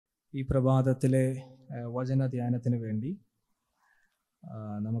ഈ പ്രഭാതത്തിലെ വചനധ്യാനത്തിന് വേണ്ടി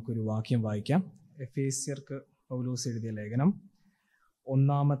നമുക്കൊരു വാക്യം വായിക്കാം. എഫേസ്യർക്ക് പൗലോസ് എഴുതിയ ലേഖനം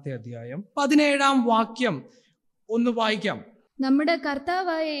 1-ാമത്തെ അധ്യായം 17-ാം വാക്യം ഒന്ന് വായിക്കാം. നമ്മുടെ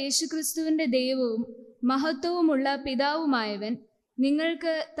കർത്താവായ യേശുക്രിസ്തുവിന്റെ ദൈവവും മഹത്വവുമുള്ള പിതാവുമായവൻ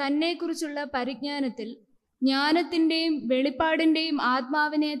നിങ്ങൾക്ക് തന്നെക്കുറിച്ചുള്ള പരിജ്ഞാനത്തിൽ ജ്ഞാനത്തിൻ്റെയും വെളിപ്പാടിൻ്റെയും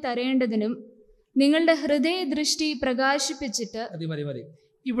ആത്മാവിനെ തരേണ്ടതിനും നിങ്ങളുടെ ഹൃദയദൃഷ്ടി പ്രകാശിപ്പിച്ചിട്ട്. മതി.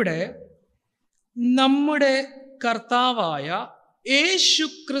 ഇവിടെ നമ്മുടെ കർത്താവായ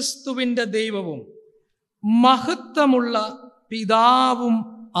യേശുക്രിസ്തുവിന്റെ ദൈവവും മഹത്വമുള്ള പിതാവും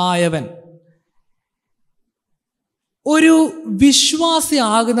ആയവൻ. ഒരു വിശ്വാസി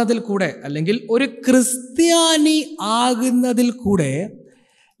ആകുന്നതിൽ കൂടെ അല്ലെങ്കിൽ ഒരു ക്രിസ്ത്യാനി ആകുന്നതിൽ കൂടെ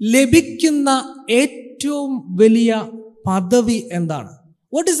ലഭിക്കുന്ന ഏറ്റവും വലിയ പദവി എന്താണ്?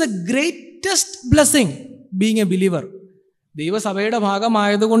 What is the greatest blessing being A believer? ദൈവസഭയുടെ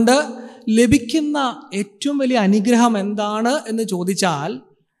ഭാഗമായതുകൊണ്ട് ലഭിക്കുന്ന ഏറ്റവും വലിയ അനുഗ്രഹം എന്താണ് എന്ന് ചോദിച്ചാൽ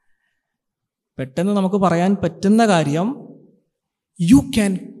പെട്ടെന്ന് നമുക്ക് പറയാൻ പറ്റുന്ന കാര്യം, you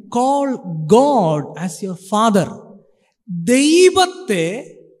can call God as your father. ദൈവത്തെ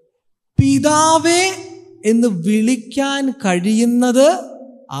പിതാവേ എന്ന് വിളിക്കാൻ കഴിയുന്നത്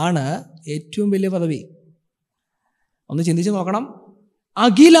ആണ് ഏറ്റവും വലിയ പദവി. ഒന്ന് ചിന്തിച്ച് നോക്കണം.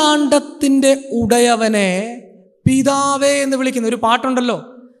 അഖിലാണ്ടത്തിൻ്റെ ഉടയവനെ പിതാവേ എന്ന് വിളിക്കുന്ന ഒരു പാട്ടുണ്ടല്ലോ,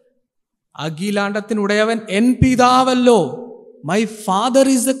 അഖിലാണ്ടത്തിനുടയവൻ N പിതാവല്ലോ, my father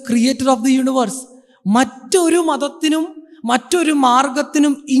is the creator of the universe. മറ്റൊരു മതത്തിനും മറ്റൊരു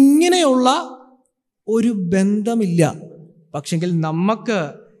മാർഗത്തിനും ഇങ്ങനെയുള്ള ഒരു ബന്ധമില്ല. പക്ഷെങ്കിൽ നമുക്ക്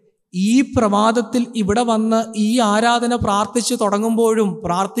ഈ പ്രഭാതത്തിൽ ഇവിടെ വന്ന് ഈ ആരാധന പ്രാർത്ഥിച്ചു തുടങ്ങുമ്പോഴും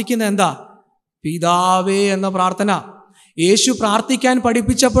പ്രാർത്ഥിക്കുന്ന എന്താ? പിതാവേ എന്ന പ്രാർത്ഥന. യേശു പ്രാർത്ഥിക്കാൻ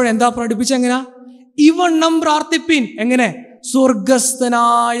പഠിപ്പിച്ചപ്പോൾ എന്താ പഠിപ്പിച്ചെങ്ങനെ? ഇവണ്ണം പ്രാർത്ഥിപ്പിൻ. എങ്ങനെ?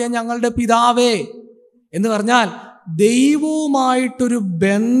 സ്വർഗസ്ഥനായ ഞങ്ങളുടെ പിതാവേ എന്ന് പറഞ്ഞാൽ ദൈവവുമായിട്ടൊരു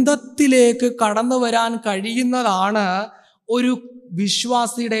ബന്ധത്തിലേക്ക് കടന്നു വരാൻ കഴിയുന്നതാണ് ഒരു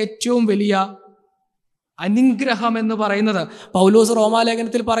വിശ്വാസിയുടെ ഏറ്റവും വലിയ അനുഗ്രഹം എന്ന് പറയുന്നത്. പൗലോസ്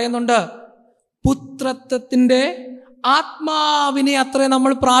റോമാലേഖനത്തിൽ പറയുന്നുണ്ട്, പുത്രത്വത്തിന്റെ ആത്മാവിനെ അത്രേ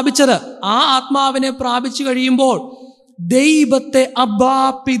നമ്മൾ പ്രാപിച്ചത്. ആ ആത്മാവിനെ പ്രാപിച്ചു കഴിയുമ്പോൾ ദൈവത്തെ അബ്ബാ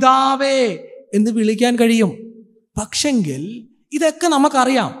പിതാവേ എന്ന് വിളിക്കാൻ കഴിയും. പക്ഷെങ്കിൽ ഇതൊക്കെ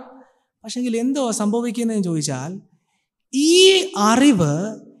നമുക്കറിയാം. പക്ഷെങ്കിൽ എന്തോ സംഭവിക്കുന്നതെന്ന് ചോദിച്ചാൽ, ഈ അറിവ്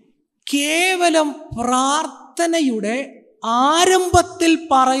കേവലം പ്രാർത്ഥനയുടെ ആരംഭത്തിൽ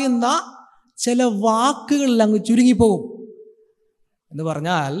പറയുന്ന ചില വാക്കുകളിൽ അങ്ങ് ചുരുങ്ങിപ്പോകും. എന്ന്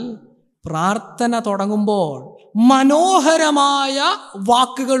പറഞ്ഞാൽ പ്രാർത്ഥന തുടങ്ങുമ്പോൾ മനോഹരമായ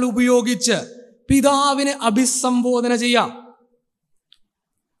വാക്കുകൾ ഉപയോഗിച്ച് പിതാവിനെ അഭിസംബോധന ചെയ്യാം.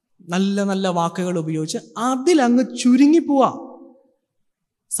 നല്ല നല്ല വാക്കുകൾ ഉപയോഗിച്ച് അതിലങ്ങ് ചുരുങ്ങിപ്പോവാ.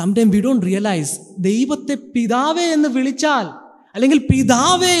 സംടൈം വി ഡോണ്ട് റിയലൈസ് ദൈവത്തെ പിതാവേ എന്ന് വിളിച്ചാൽ, അല്ലെങ്കിൽ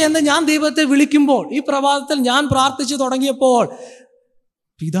പിതാവേ എന്ന് ഞാൻ ദൈവത്തെ വിളിക്കുമ്പോൾ, ഈ പ്രഭാതത്തിൽ ഞാൻ പ്രാർത്ഥിച്ചു തുടങ്ങിയപ്പോൾ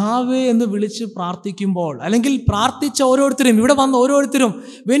പിതാവേ എന്ന് വിളിച്ച് പ്രാർത്ഥിക്കുമ്പോൾ, അല്ലെങ്കിൽ പ്രാർത്ഥിച്ച ഓരോരുത്തരും ഇവിടെ വന്ന ഓരോരുത്തരും,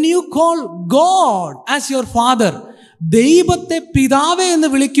 when you call God as your father, ദൈവത്തെ പിതാവേ എന്ന്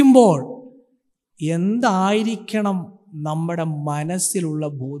വിളിക്കുമ്പോൾ എന്തായിരിക്കണം നമ്മുടെ മനസ്സിലുള്ള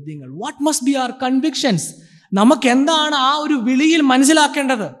ബോധ്യങ്ങൾ? What must be our convictions? നമുക്ക് എന്താണ് ആ ഒരു വിളിയിൽ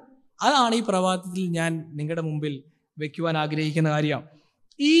മനസ്സിലാക്കേണ്ടത്? അതാണ് ഈ പ്രഭാതത്തിൽ ഞാൻ നിങ്ങളുടെ മുമ്പിൽ വെക്കുവാൻ ആഗ്രഹിക്കുന്ന കാര്യം.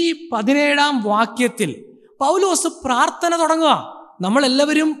 ഈ 17-ാം വാക്യത്തിൽ പൗലോസ് പ്രാർത്ഥന തുടങ്ങുക.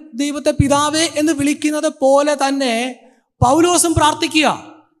 നമ്മളെല്ലാവരും ദൈവത്തെ പിതാവേ എന്ന് വിളിക്കുന്നത് പോലെ തന്നെ പൗലോസും പ്രാർത്ഥിക്കുക.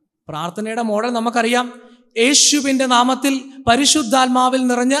 പ്രാർത്ഥനയുടെ മോഡൽ നമുക്കറിയാം. യേശുവിൻ്റെ നാമത്തിൽ പരിശുദ്ധാത്മാവിൽ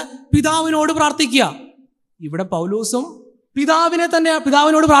നിറഞ്ഞ് പിതാവിനോട് പ്രാർത്ഥിക്കുക. ഇവിടെ പൗലോസും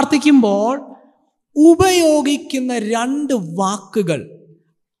പിതാവിനോട് പ്രാർത്ഥിക്കുമ്പോൾ ഉപയോഗിക്കുന്ന 2 വാക്കുകൾ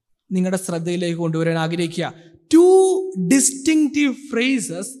നിങ്ങളുടെ ശ്രദ്ധയിലേക്ക് കൊണ്ടുവരാൻ ആഗ്രഹിക്കുക. 2 distinctive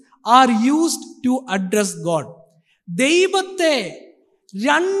phrases are used to address God. ദൈവത്തെ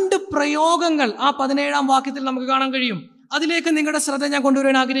 2 പ്രയോഗങ്ങൾ ആ 17-ാം വാക്യത്തിൽ നമുക്ക് കാണാൻ കഴിയും. അതിലേക്ക് നിങ്ങളുടെ ശ്രദ്ധ ഞാൻ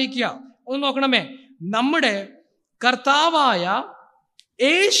കൊണ്ടുവരാൻ ആഗ്രഹിക്കുക. ഒന്ന് നോക്കണമേ. നമ്മുടെ കർത്താവായ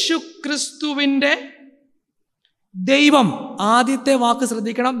യേശുക്രിസ്തുവിന്റെ ദൈവം, ആദ്യത്തെ വാക്ക്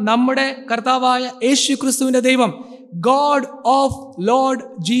ശ്രദ്ധിക്കണം. നമ്മുടെ കർത്താവായ യേശുക്രിസ്തുവിന്റെ ദൈവം, God of Lord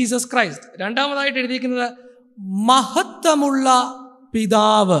Jesus Christ. രണ്ടാമതായിട്ട് എഴുതിയിരിക്കുന്നത് മഹത്വമുള്ള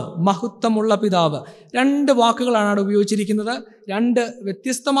പിതാവ്. മഹത്വമുള്ള പിതാവ്. 2 വാക്കുകളാണ് അവിടെ ഉപയോഗിച്ചിരിക്കുന്നത്. 2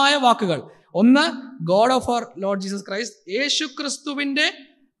 വ്യത്യസ്തമായ വാക്കുകൾ. ഒന്ന് God of our Lord Jesus Christ, യേശുക്രിസ്തുവിന്റെ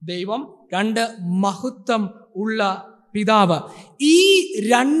ദൈവം. 2 മഹത്വം ഉള്ള പിതാവ്. ഈ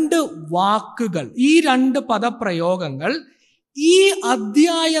 2 വാക്കുകൾ, ഈ 2 പദപ്രയോഗങ്ങൾ ഈ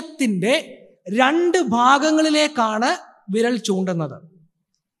അധ്യായത്തിൻ്റെ 2 ഭാഗങ്ങളിലേക്കാണ് വിരൽ ചൂണ്ടുന്നത്.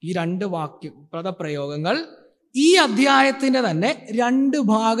 ഈ 2 പദപ്രയോഗങ്ങൾ ഈ അധ്യായത്തിൻ്റെ തന്നെ 2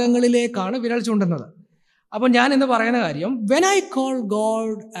 ഭാഗങ്ങളിലേക്കാണ് വിരൽ ചൂണ്ടുന്നത്. അപ്പോൾ ഞാൻ ഇന്ന് പറയുന്ന കാര്യം, when I call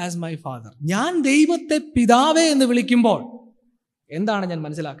God as my father, ഞാൻ ദൈവത്തെ പിതാവേ എന്ന് വിളിക്കുമ്പോൾ എന്താണ് ഞാൻ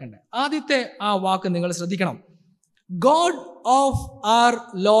മനസ്സിലാക്കേണ്ടത്? ആദ്യത്തെ ആ വാക്ക് നിങ്ങൾ ശ്രദ്ധിക്കണം. God of R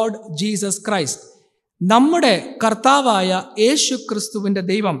Lord Jesus Christ, നമ്മുടെ കർത്താവായ യേശു ക്രിസ്തുവിൻ്റെ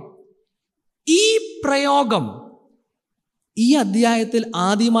ദൈവം. ഈ പ്രയോഗം ഈ അധ്യായത്തിൽ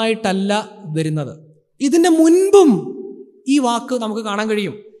ആദ്യമായിട്ടല്ല വരുന്നത്. ഇതിൻ്റെ മുൻപും ഈ വാക്ക് നമുക്ക് കാണാൻ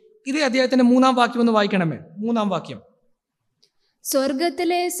കഴിയും. ഇതേ അധ്യായത്തിന്റെ 3-ാം വാക്യം ഒന്ന് വായിക്കണമേ. 3-ാം വാക്യം.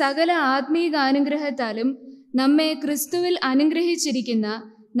 സ്വർഗത്തിലെ സകല ആത്മീക അനുഗ്രഹത്താലും നമ്മെ ക്രിസ്തുവിൽ അനുഗ്രഹിച്ചിരിക്കുന്ന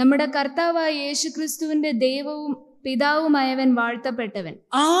നമ്മുടെ കർത്താവായ യേശു ക്രിസ്തുവിന്റെ ദൈവവും പിതാവുമായവൻ വാഴ്ത്തപ്പെട്ടവൻ.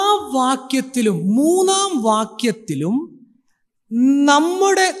 ആ വാക്യത്തിലും 3-ാം വാക്യത്തിലും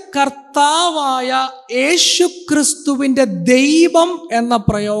നമ്മുടെ കർത്താവായ യേശു ക്രിസ്തുവിന്റെ ദൈവം എന്ന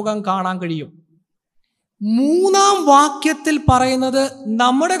പ്രയോഗം കാണാൻ കഴിയും. 3-ാം വാക്യത്തിൽ പറയുന്നത്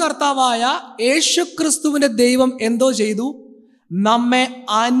നമ്മുടെ കർത്താവായ യേശു ക്രിസ്തുവിന്റെ ദൈവം എന്തോ ചെയ്തു? നമ്മെ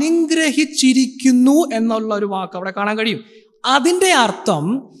അനുഗ്രഹിച്ചിരിക്കുന്നു എന്നുള്ള ഒരു വാക്ക് അവിടെ കാണാൻ കഴിയും. അതിൻ്റെ അർത്ഥം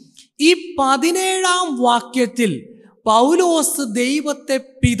ഈ 17-ാം വാക്യത്തിൽ പൗലോസ് ദൈവത്തെ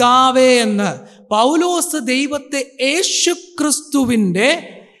പിതാവേ എന്ന്, പൗലോസ് ദൈവത്തെ യേശു ക്രിസ്തുവിൻ്റെ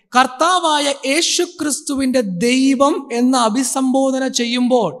കർത്താവായ യേശു ക്രിസ്തുവിൻ്റെ ദൈവം എന്ന് അഭിസംബോധന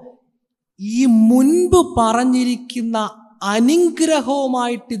ചെയ്യുമ്പോൾ ഈ മുൻപ് പറഞ്ഞിരിക്കുന്ന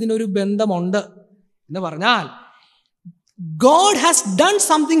അനുഗ്രഹവുമായിട്ട് ഇതിനൊരു ബന്ധമുണ്ട് എന്ന് പറഞ്ഞാൽ, God has done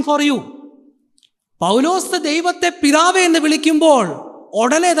something for you. പൗലോസ് ദൈവത്തെ പിതാവേ എന്ന് വിളിക്കുമ്പോൾ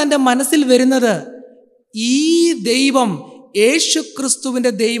ഉടനെ തൻ്റെ മനസ്സിൽ വരുന്നത് ഈ ദൈവം, യേശു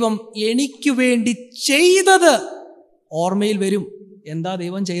ക്രിസ്തുവിൻ്റെ ദൈവം എനിക്ക് വേണ്ടി ചെയ്തത് ഓർമ്മയിൽ വരും. എന്താ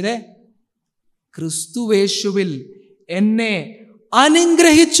ദൈവം ചെയ്തേ? ക്രിസ്തുവേശുവിൽ എന്നെ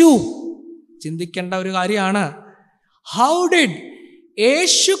അനുഗ്രഹിച്ചു. ചിന്തിക്കേണ്ട ഒരു കാര്യമാണ്. ഹൗ ഡിഡ്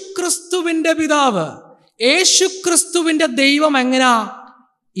യേശു ക്രിസ്തുവിൻ്റെ പിതാവ്, യേശു ക്രിസ്തുവിൻ്റെ ദൈവം എങ്ങനാ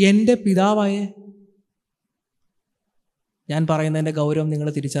എൻ്റെ പിതാവായേ? ഞാൻ പറയുന്നതിൻ്റെ ഗൗരവം നിങ്ങൾ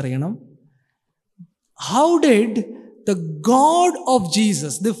തിരിച്ചറിയണം. How did the God of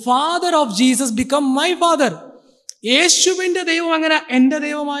Jesus, the father of Jesus become my father? യേശുവിൻ്റെ ദൈവം എങ്ങനെ എൻ്റെ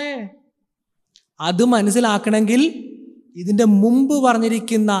ദൈവമായേ? അത് മനസ്സിലാക്കണമെങ്കിൽ ഇതിൻ്റെ മുമ്പ്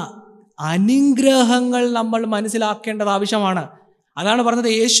പറഞ്ഞിരിക്കുന്ന അനുഗ്രഹങ്ങൾ നമ്മൾ മനസ്സിലാക്കേണ്ടത് ആവശ്യമാണ്. അതാണ്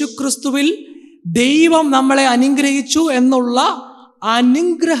പറഞ്ഞത്, യേശു ക്രിസ്തുവിൽ ദൈവം നമ്മളെ അനുഗ്രഹിച്ചു എന്നുള്ള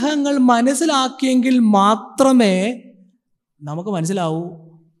അനുഗ്രഹങ്ങൾ മനസ്സിലാക്കിയെങ്കിൽ മാത്രമേ നമുക്ക് മനസ്സിലാവൂ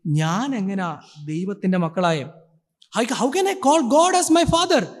ഞാൻ എങ്ങനെയാ ദൈവത്തിൻ്റെ മക്കളായ. How can I call God as my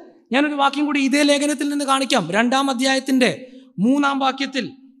father? ഞാനൊരു വാക്യം കൂടി ഇതേ ലേഖനത്തിൽ നിന്ന് കാണിക്കാം. 2-ാം അധ്യായത്തിൻ്റെ 3-ാം വാക്യത്തിൽ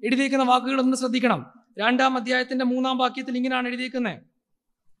എഴുതിയിരിക്കുന്ന വാക്കുകൾ ഒന്ന് ശ്രദ്ധിക്കണം. 2-ാം അധ്യായത്തിൻ്റെ 3-ാം വാക്യത്തിൽ ഇങ്ങനെയാണ് എഴുതിയിരിക്കുന്നത്: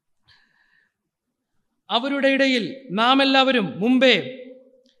 അവരുടെ ഇടയിൽ നാം എല്ലാവരും മുമ്പേ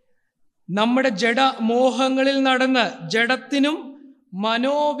നമ്മുടെ ജഡമോഹങ്ങളിൽ നടന്ന് ജഡത്തിനും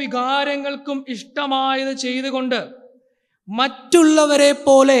മനോവികാരങ്ങൾക്കും ഇഷ്ടമായത് ചെയ്തുകൊണ്ട് മറ്റുള്ളവരെ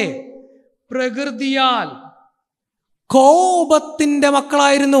പോലെ പ്രകൃതിയാൽ കോപത്തിൻ്റെ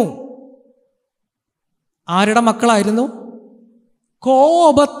മക്കളായിരുന്നു. ആരുടെ മക്കളായിരുന്നു?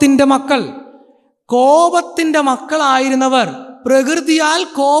 കോപത്തിൻ്റെ മക്കൾ. കോപത്തിൻ്റെ മക്കളായിരുന്നവർ, പ്രകൃതിയാൽ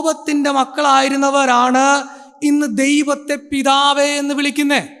കോപത്തിൻ്റെ മക്കളായിരുന്നവരാണ് ഇന്ന് ദൈവത്തെ പിതാവേ എന്ന്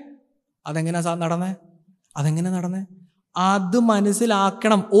വിളിക്കുന്നേ. അതെങ്ങനെ നടന്നേ? അത്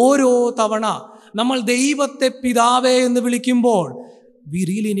മനസ്സിലാക്കണം. ഓരോ തവണ നമ്മൾ ദൈവത്തെ പിതാവേ എന്ന് വിളിക്കുമ്പോൾ we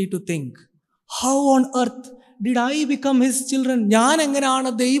really need to think, how on earth did I become his children? ഞാൻ എങ്ങനെയാണ്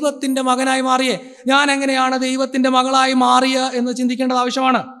ദൈവത്തിൻ്റെ മകനായി മാറിയേ? ഞാൻ എങ്ങനെയാണ് ദൈവത്തിൻ്റെ മകളായി മാറിയ എന്ന് ചിന്തിക്കേണ്ടത്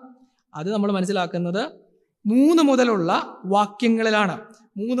ആവശ്യമാണ്. അത് നമ്മൾ മനസ്സിലാക്കുന്നത് 3 മുതലുള്ള വാക്യങ്ങളിലാണ്.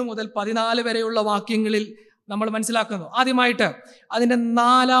 3 മുതൽ 14 വരെയുള്ള വാക്യങ്ങളിൽ നമ്മൾ മനസ്സിലാക്കുന്നു. ആദ്യമായിട്ട് അതിൻ്റെ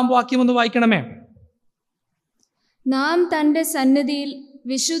 4-ാം വാക്യം ഒന്ന് വായിക്കണമേ. നാം തൻ്റെ സന്നിധിയിൽ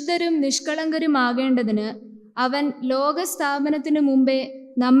വിശുദ്ധരും നിഷ്കളങ്കരുമാകേണ്ടതിന് അവൻ ലോകസ്ഥാപനത്തിനു മുമ്പേ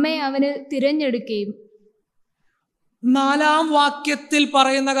നമ്മെ അവന് തിരഞ്ഞെടുക്കുകയും. 4-ാം വാക്യത്തിൽ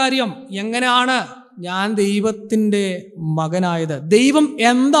പറയുന്ന കാര്യം എങ്ങനെയാണ് ഞാൻ ദൈവത്തിൻ്റെ മകനായത്? ദൈവം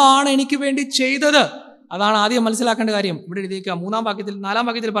എന്താണ് എനിക്ക് വേണ്ടി ചെയ്തത്? അതാണ് ആദ്യം മനസ്സിലാക്കേണ്ട കാര്യം. ഇവിടെ എഴുതിയേക്കുക 3-ാം വാക്യത്തിൽ, 4-ാം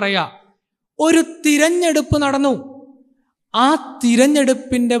വാക്യത്തിൽ പറയുക, ഒരു തിരഞ്ഞെടുപ്പ് നടന്നു. ആ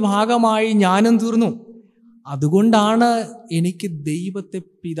തിരഞ്ഞെടുപ്പിൻ്റെ ഭാഗമായി ഞാനും തീർന്നു. അതുകൊണ്ടാണ് എനിക്ക് ദൈവത്തെ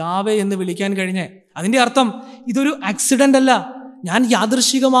പിതാവേ എന്ന് വിളിക്കാൻ കഴിഞ്ഞേ. അതിൻ്റെ അർത്ഥം ഇതൊരു ആക്സിഡൻ്റ് അല്ല. ഞാൻ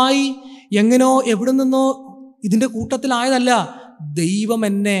യാദൃശികമായി എങ്ങനോ എവിടെ നിന്നോ ഇതിൻ്റെ കൂട്ടത്തിലായതല്ല. ദൈവം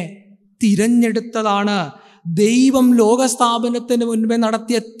എന്നെ തിരഞ്ഞെടുത്തതാണ്. ദൈവം ലോകസ്ഥാപനത്തിന് മുൻപേ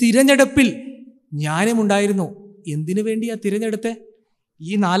നടത്തിയ തിരഞ്ഞെടുപ്പിൽ ഞാനും ഉണ്ടായിരുന്നു. എന്തിനു വേണ്ടിയാ തിരഞ്ഞെടുത്തേ?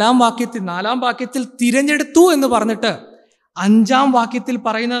 ഈ നാലാം വാക്യത്തിൽ തിരഞ്ഞെടുത്തു എന്ന് പറഞ്ഞിട്ട് 5-ാം വാക്യത്തിൽ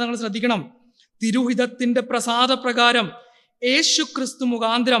പറയുന്നത് നിങ്ങൾ ശ്രദ്ധിക്കണം. തിരുഹിതത്തിന്റെ പ്രസാദപ്രകാരം യേശു ക്രിസ്തു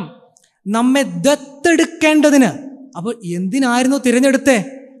മുഖാന്തരം നമ്മെ ദത്തെടുക്കേണ്ടതിന്. അപ്പോൾ എന്തിനായിരുന്നു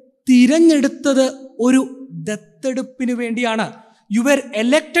തിരഞ്ഞെടുത്തത് ഒരു ദത്തെടുപ്പിന് വേണ്ടിയാണ്. U were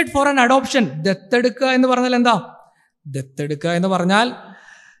elected for an adoption. ദത്തെടുക്കുക എന്ന് പറഞ്ഞാൽ എന്താ? ദത്തെടുക്കുക എന്ന് പറഞ്ഞാൽ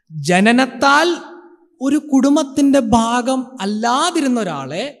ജനനത്താൽ ഒരു കുടുംബത്തിന്റെ ഭാഗം അല്ലാതിരുന്ന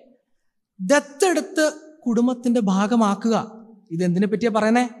ഒരാളെ ദത്തെടുത്ത് കുടുംബത്തിന്റെ ഭാഗമാക്കുക. ഇതെന്തിനെ പറ്റിയാ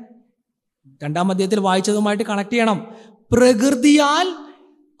പറയുന്നേ? 2-ാം അധ്യായത്തിൽ വായിച്ചതുമായിട്ട് കണക്ട് ചെയ്യണം. പ്രകൃതിയാൽ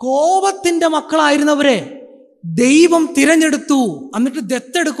കോപത്തിന്റെ മക്കളായിരുന്നവരെ ദൈവം തിരഞ്ഞെടുത്തു, എന്നിട്ട്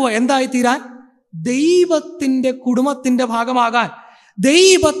ദത്തെടുക്കുക. എന്തായി തീരാൻ? ദൈവത്തിന്റെ കുടുംബത്തിന്റെ ഭാഗമാകാൻ,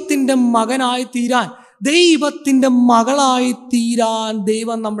 ദൈവത്തിന്റെ മകനായി തീരാൻ, ദൈവത്തിന്റെ മകളായി തീരാൻ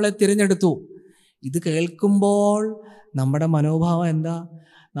ദൈവം നമ്മളെ തിരഞ്ഞെടുത്തു. ഇത് കേൾക്കുമ്പോൾ നമ്മുടെ മനോഭാവം എന്താ?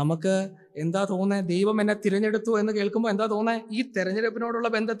 നമുക്ക് എന്താ തോന്നുന്നത്? ദൈവം എന്നെ തിരഞ്ഞെടുത്തു എന്ന് കേൾക്കുമ്പോൾ എന്താ തോന്നുന്നത്? ഈ തിരഞ്ഞെടുപ്പിനോടുള്ള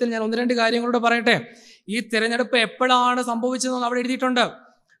ബന്ധത്തിൽ ഞാൻ 1-2 കാര്യങ്ങളോട് പറയട്ടെ. ഈ തിരഞ്ഞെടുപ്പ് എപ്പോഴാണ് സംഭവിച്ചതെന്ന് അവിടെ എഴുതിയിട്ടുണ്ട്.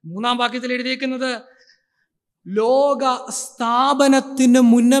 3-ാം വാക്യത്തിൽ എഴുതിയിരിക്കുന്നത് ലോക സ്ഥാപനത്തിന്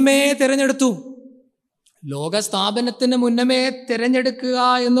മുന്നമേ തിരഞ്ഞെടുത്തു. ലോക സ്ഥാപനത്തിന് മുന്നമേ തിരഞ്ഞെടുക്കുക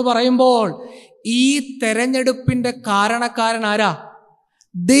എന്ന് പറയുമ്പോൾ ഈ തിരഞ്ഞെടുപ്പിന്റെ കാരണക്കാരൻ ആരാ?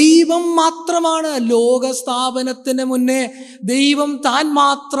 ദൈവം മാത്രമാണ്. ലോക സ്ഥാപനത്തിന് മുന്നേ ദൈവം താൻ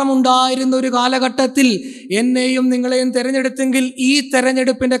മാത്രം ഉണ്ടായിരുന്ന ഒരു കാലഘട്ടത്തിൽ എന്നെയും നിങ്ങളെയും തിരഞ്ഞെടുത്തെങ്കിൽ ഈ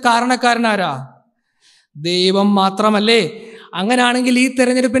തിരഞ്ഞെടുപ്പിന്റെ കാരണക്കാരനാരാ? ദൈവം മാത്രമല്ലേ? അങ്ങനെയാണെങ്കിൽ ഈ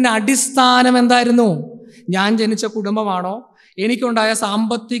തിരഞ്ഞെടുപ്പിന്റെ അടിസ്ഥാനം എന്തായിരുന്നു? ഞാൻ ജനിച്ച കുടുംബമാണോ? എനിക്കുണ്ടായ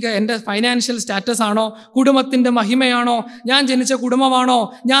സാമ്പത്തിക എൻ്റെ ഫൈനാൻഷ്യൽ സ്റ്റാറ്റസ് ആണോ? കുടുംബത്തിൻ്റെ മഹിമയാണോ? ഞാൻ ജനിച്ച കുടുംബമാണോ?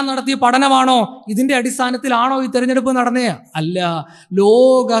 ഞാൻ നടത്തിയ പഠനമാണോ? ഇതിൻ്റെ അടിസ്ഥാനത്തിലാണോ ഈ തിരഞ്ഞെടുപ്പ് നടന്നേ? അല്ല.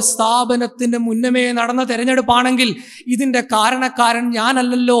 ലോക സ്ഥാപനത്തിൻ്റെ മുന്നമേ നടന്ന തിരഞ്ഞെടുപ്പാണെങ്കിൽ ഇതിൻ്റെ കാരണക്കാരൻ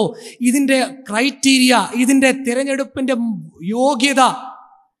ഞാനല്ലല്ലോ. ഇതിൻ്റെ ക്രൈറ്റീരിയ, ഇതിൻ്റെ തിരഞ്ഞെടുപ്പിൻ്റെ യോഗ്യത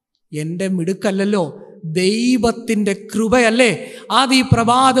എൻ്റെ മിടുക്കല്ലല്ലോ, ദൈവത്തിൻ്റെ കൃപയല്ലേ. അത് ഈ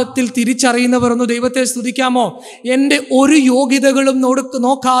പ്രഭാതത്തിൽ തിരിച്ചറിയുന്നവർ ഒന്ന് ദൈവത്തെ സ്തുതിക്കാമോ? എൻ്റെ ഒരു യോഗ്യതകളും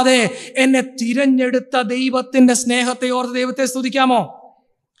നോക്കാതെ എന്നെ തിരഞ്ഞെടുത്ത ദൈവത്തിൻ്റെ സ്നേഹത്തെ ഓർത്ത് ദൈവത്തെ സ്തുതിക്കാമോ?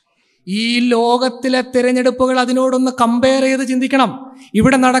 ഈ ലോകത്തിലെ തിരഞ്ഞെടുപ്പുകൾ അതിനോടൊന്ന് കമ്പയർ ചെയ്ത് ചിന്തിക്കണം.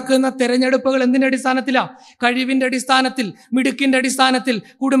 ഇവിടെ നടക്കുന്ന തിരഞ്ഞെടുപ്പുകൾ എന്തിൻ്റെ അടിസ്ഥാനത്തിലാണ്? കഴിവിൻ്റെ അടിസ്ഥാനത്തിൽ, മിടുക്കിൻ്റെ അടിസ്ഥാനത്തിൽ,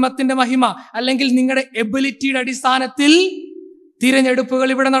 കുടുംബത്തിൻ്റെ മഹിമ അല്ലെങ്കിൽ നിങ്ങളുടെ എബിലിറ്റിയുടെ അടിസ്ഥാനത്തിൽ തിരഞ്ഞെടുപ്പുകൾ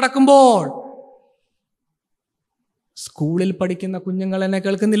ഇവിടെ നടക്കുമ്പോൾ സ്കൂളിൽ പഠിക്കുന്ന കുഞ്ഞുങ്ങൾ എന്നെ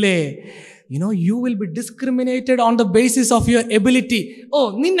കേൾക്കുന്നില്ലേ? You will be discriminated on the basis of your ability.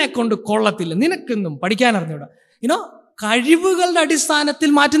 നിന്നെ കൊണ്ട് കൊള്ളത്തില്ല, നിനക്കൊന്നും പഠിക്കാൻ അറിഞ്ഞൂടാ. കഴിവുകളുടെ അടിസ്ഥാനത്തിൽ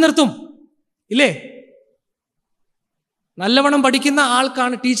മാറ്റി നിർത്തും ഇല്ലേ? നല്ലവണ്ണം പഠിക്കുന്ന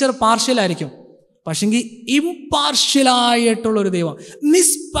ആൾക്കാണ് ടീച്ചർ പാർഷ്യലായിരിക്കും. പക്ഷെങ്കിൽ ഇംപാർഷ്യലായിട്ടുള്ളൊരു ദൈവം,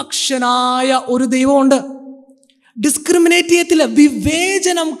 നിഷ്പക്ഷനായ ഒരു ദൈവമുണ്ട്. ഡിസ്ക്രിമിനേറ്റ് ചെയ്യത്തില്ല,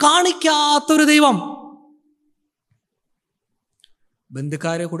 വിവേചനം കാണിക്കാത്തൊരു ദൈവം.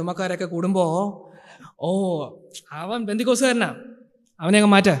 ബന്ധുക്കാര് കുടുംബക്കാരൊക്കെ കൂടുമ്പോൾ അവൻ ബന്ധുക്കോസുകാരനാ, അവനെ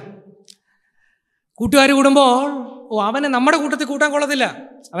അങ്ങ് മാറ്റ. കൂട്ടുകാർ കൂടുമ്പോൾ അവനെ നമ്മുടെ കൂട്ടത്തിൽ കൂട്ടാൻ കൊള്ളത്തില്ല,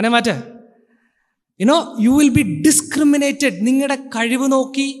 അവനെ മാറ്റ. You will be discriminated. നിങ്ങളുടെ കഴിവ്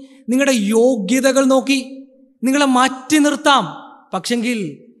നോക്കി, നിങ്ങളുടെ യോഗ്യതകൾ നോക്കി നിങ്ങളെ മാറ്റി നിർത്താം. പക്ഷെങ്കിൽ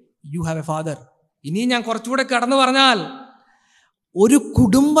യു ഹാവ് എ ഫാദർ. ഇനി ഞാൻ കുറച്ചുകൂടെ കടന്നു പറഞ്ഞാൽ, ഒരു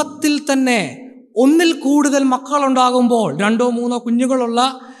കുടുംബത്തിൽ തന്നെ ഒന്നിൽ കൂടുതൽ മക്കളുണ്ടാകുമ്പോൾ, 2-3 കുഞ്ഞുങ്ങളുള്ള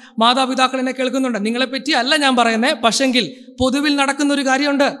മാതാപിതാക്കൾ എന്നെ കേൾക്കുന്നുണ്ട്. നിങ്ങളെപ്പറ്റി അല്ല ഞാൻ പറയുന്നത്, പക്ഷെങ്കിൽ പൊതുവിൽ നടക്കുന്നൊരു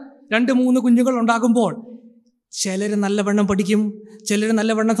കാര്യമുണ്ട്. 2-3 കുഞ്ഞുങ്ങൾ ഉണ്ടാകുമ്പോൾ ചിലർ നല്ലവണ്ണം പഠിക്കും, ചിലർ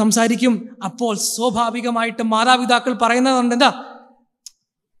നല്ലവണ്ണം സംസാരിക്കും. അപ്പോൾ സ്വാഭാവികമായിട്ട് മാതാപിതാക്കൾ പറയുന്നതുണ്ട്, എന്താ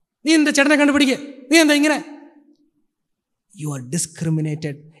നീ എന്താ ചേട്ടനെ കണ്ടുപിടിക്കുക, നീ എന്താ ഇങ്ങനെ? You are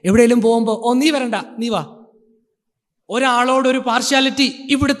discriminated. എവിടെയെങ്കിലും പോകുമ്പോൾ നീ വരണ്ട, നീ വാ. ഒരാളോടൊരു പാർഷ്യാലിറ്റി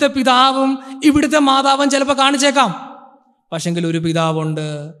ഇവിടുത്തെ പിതാവും ഇവിടുത്തെ മാതാവും ചിലപ്പോൾ കാണിച്ചേക്കാം. പക്ഷെങ്കിൽ ഒരു പിതാവുണ്ട്,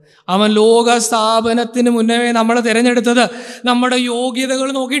 അവൻ ലോക സ്ഥാപനത്തിന് മുന്നേ നമ്മൾ തിരഞ്ഞെടുത്തത് നമ്മുടെ യോഗ്യതകൾ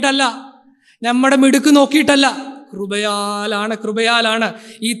നോക്കിയിട്ടല്ല, നമ്മുടെ മിടുക്ക് നോക്കിയിട്ടല്ല, കൃപയാലാണ്.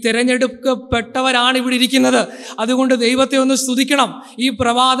 ഈ തിരഞ്ഞെടുക്കപ്പെട്ടവരാണ് ഇവിടെ ഇരിക്കുന്നത്. അതുകൊണ്ട് ദൈവത്തെ ഒന്ന് സ്തുതിക്കണം. ഈ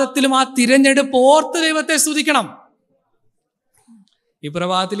പ്രഭാതത്തിലും ആ തിരഞ്ഞെടുപ്പ് ഓർത്ത് ദൈവത്തെ സ്തുതിക്കണം. ഈ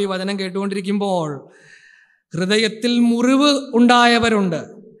പ്രഭാതത്തിൽ ഈ വചനം കേട്ടുകൊണ്ടിരിക്കുമ്പോൾ ഹൃദയത്തിൽ മുറിവ് ഉണ്ടായവരുണ്ട്.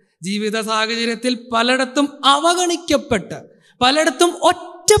 ജീവിത സാഹചര്യത്തിൽ പലയിടത്തും അവഗണിക്കപ്പെട്ട്, പലയിടത്തും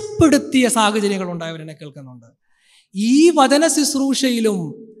ഒറ്റപ്പെടുത്തിയ സാഹചര്യങ്ങൾ ഉണ്ടായവരെന്നെ കേൾക്കുന്നുണ്ട്. ഈ വചന ശുശ്രൂഷയിലും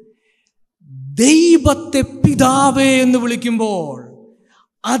ദൈവത്തെ പിതാവേ എന്ന് വിളിക്കുമ്പോൾ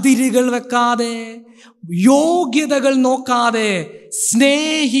അതിരുകൾ വെക്കാതെ, യോഗ്യതകൾ നോക്കാതെ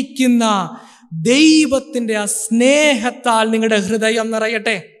സ്നേഹിക്കുന്ന, ദൈവത്തിൻ്റെ ആ സ്നേഹത്താൽ നിങ്ങളുടെ ഹൃദയം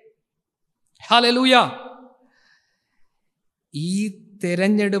നിറയട്ടെ. ഹല്ലേലൂയ. ഈ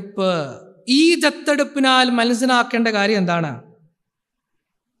തെരഞ്ഞെടുപ്പ്, ഈ ദത്തെടുപ്പിനാൽ മനസ്സിലാക്കേണ്ട കാര്യം എന്താണ്?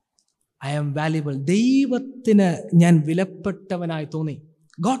 I am valuable. ദൈവത്തിന് ഞാൻ വിലപ്പെട്ടവനായി തോന്നി.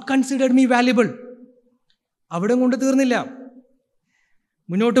 God considered me valuable. അവിടെ കൊണ്ട് തീർന്നില്ല.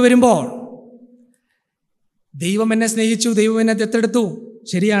 മുന്നോട്ട് വരുമ്പോൾ ദൈവം എന്നെ സ്നേഹിച്ചു, ദൈവം എന്നെ ദത്തെടുത്തു,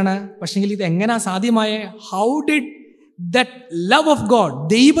 ശരിയാണ്. പക്ഷെങ്കിൽ ഇത് എങ്ങനെയാ സാധ്യമായേ? How did that love of God,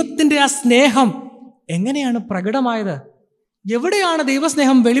 ദൈവത്തിൻ്റെ ആ സ്നേഹം എങ്ങനെയാണ് പ്രകടമായത്? എവിടെയാണ്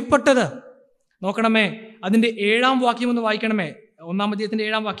ദൈവസ്നേഹം വെളിപ്പെട്ടത്? നോക്കണമേ, അതിൻ്റെ 7-ാം വാക്യം ഒന്ന് വായിക്കണമേ. 1-ാം അധ്യായത്തിൻ്റെ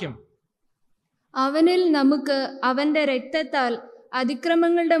 7-ാം വാക്യം. അവനിൽ നമുക്ക് അവന്റെ രക്തത്താൽ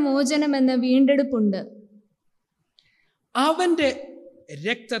അതിക്രമങ്ങളുടെ മോചനം എന്ന വീണ്ടെടുപ്പുണ്ട്. അവന്റെ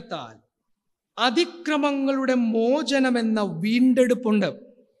രക്തത്താൽ അതിക്രമങ്ങളുടെ മോചനമെന്ന വീണ്ടെടുപ്പുണ്ട്.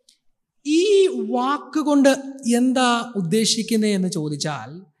 ഈ വാക്കുകൊണ്ട് എന്താ ഉദ്ദേശിക്കുന്നത് എന്ന് ചോദിച്ചാൽ,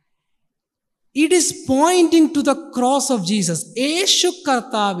 it is pointing to the cross of Jesus. യേശു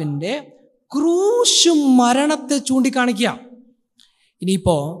കർത്താവിൻ്റെ ക്രൂശ് മരണത്തെ ചൂണ്ടിക്കാണിക്കുക.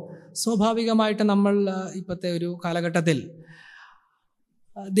 ഇനിയിപ്പോൾ സ്വാഭാവികമായിട്ട് നമ്മൾ ഇപ്പോഴത്തെ ഒരു കാലഘട്ടത്തിൽ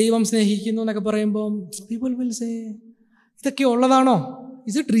ദൈവം സ്നേഹിക്കുന്നു എന്നൊക്കെ പറയുമ്പോൾ പീപ്പിൾ വിൽ സേ, ഇതൊക്കെ ഉള്ളതാണോ?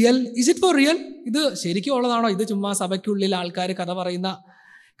 Is it real? Is it for real? ഇത് ശരിക്കും ഉള്ളതാണോ? ഇത് ചുമ്മാ സഭയ്ക്കുള്ളിൽ ആൾക്കാർ കഥ പറയുന്ന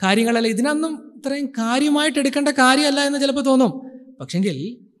കാര്യങ്ങളല്ല, ഇതിനൊന്നും ഇത്രയും കാര്യമായിട്ട് എടുക്കേണ്ട കാര്യമല്ല എന്ന് ചിലപ്പോൾ തോന്നും. പക്ഷെങ്കിൽ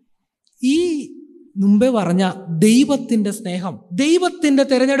ഈ മുമ്പേ പറഞ്ഞ ദൈവത്തിൻ്റെ സ്നേഹം, ദൈവത്തിൻ്റെ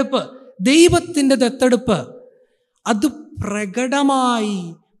തിരഞ്ഞെടുപ്പ്, ദൈവത്തിൻ്റെ ദത്തെടുപ്പ്, അത് പ്രകടമായി,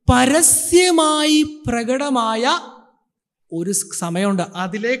 പരസ്യമായി പ്രകടമായ ഒരു സമയമുണ്ട്.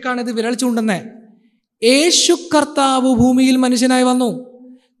 അതിലേക്കാണ് ഇത് വിരൽ ചൂണ്ടുന്നത്. യേശു കർത്താവ് ഭൂമിയിൽ മനുഷ്യനായി വന്നു,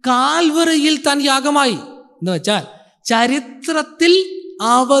 കാൽവറിയിൽ താൻ യാഗമായി എന്ന് വെച്ചാൽ ചരിത്രത്തിൽ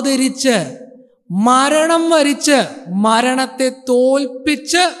അവതരിച്ച് മരണം വരിച്ച് മരണത്തെ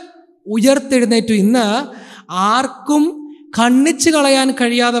തോൽപ്പിച്ച് ഉയർത്തെഴുന്നേറ്റു. ഇന്ന് ആർക്കും ഖണ്ഡിച്ചു കളയാൻ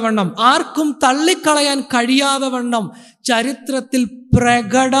കഴിയാതെ വണ്ണം, ആർക്കും തള്ളിക്കളയാൻ കഴിയാതെ വണ്ണം ചരിത്രത്തിൽ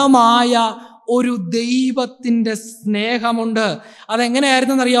പ്രകടമായ ഒരു ദൈവത്തിൻ്റെ സ്നേഹമുണ്ട്.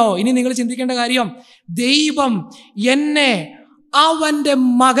 അതെങ്ങനെയായിരുന്നു എന്നറിയാമോ? ഇനി നിങ്ങൾ ചിന്തിക്കേണ്ട കാര്യം, ദൈവം എന്നെ അവൻ്റെ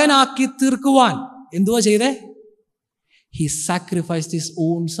മകനാക്കി തീർക്കുവാൻ എന്തുവാ ചെയ്തേ? He sacrificed his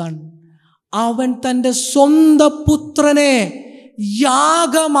own sun. അവൻ തൻ്റെ സ്വന്തം പുത്രനെ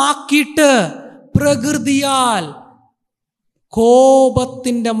യാഗമാക്കിയിട്ട് പ്രകൃതിയാൽ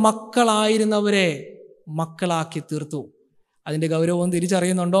കോപത്തിൻ്റെ മക്കളായിരുന്നവരെ മക്കളാക്കി തീർത്തു. അതിൻ്റെ ഗൗരവം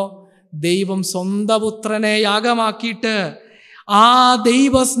തിരിച്ചറിയുന്നുണ്ടോ? ദൈവം സ്വന്തം പുത്രനെ യാഗമാക്കിയിട്ട് ആ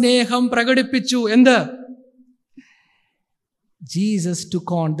ദൈവസ്നേഹം പ്രകടിപ്പിച്ചു. എന്ത്? Jesus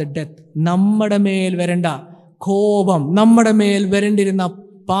took on the death. നമ്മുടെ മേൽ വരേണ്ട കോപം, നമ്മുടെ മേൽ വരേണ്ടിരുന്ന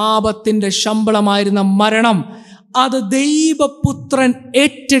പാപത്തിൻ്റെ ശമ്പളമായിരുന്ന മരണം, അത് ദൈവപുത്രൻ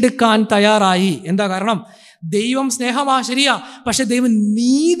ഏറ്റെടുക്കാൻ തയ്യാറായി. എന്താ കാരണം? ദൈവം സ്നേഹമാ, ശരിയാ, പക്ഷെ ദൈവം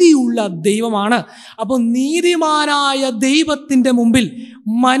നീതിയുള്ള ദൈവമാണ്. അപ്പോൾ നീതിമാനായ ദൈവത്തിൻ്റെ മുമ്പിൽ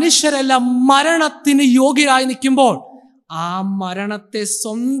മനുഷ്യരെല്ലാം മരണത്തിന് യോഗ്യരായി നിൽക്കുമ്പോൾ ആ മരണത്തെ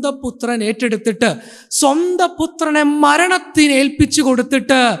സ്വന്തം പുത്രൻ ഏറ്റെടുത്തിട്ട്, സ്വന്തം പുത്രനെ മരണത്തിന് ഏൽപ്പിച്ചു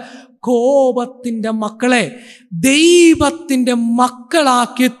കൊടുത്തിട്ട് കോപത്തിൻ്റെ മക്കളെ ദൈവത്തിൻ്റെ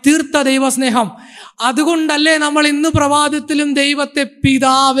മക്കളാക്കി തീർത്ത ദൈവസ്നേഹം. അതുകൊണ്ടല്ലേ നമ്മൾ ഇന്ന് പ്രഭാതത്തിലും ദൈവത്തെ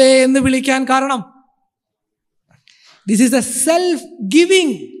പിതാവേ എന്ന് വിളിക്കാൻ കാരണം? This is A self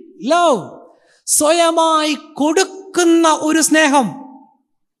giving love. സ്വയമായി കൊടുക്കുന്ന ഒരു സ്നേഹം.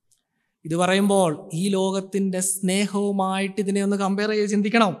 ഇത് പറയുമ്പോൾ ഈ ലോകത്തിൻ്റെ സ്നേഹവുമായിട്ട് ഇതിനെ ഒന്ന് കമ്പയർ ചെയ്ത്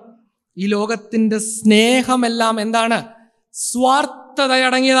ചിന്തിക്കണം. ഈ ലോകത്തിൻ്റെ സ്നേഹമെല്ലാം എന്താണ്?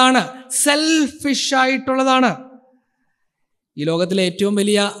 സ്വാർത്ഥതയടങ്ങിയതാണ്, സെൽഫിഷ് ആയിട്ടുള്ളതാണ്. ഈ ലോകത്തിലെ ഏറ്റവും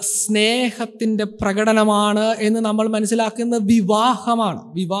വലിയ സ്നേഹത്തിൻ്റെ പ്രകടനമാണ് എന്ന് നമ്മൾ മനസ്സിലാക്കുന്ന വിവാഹമാണ്.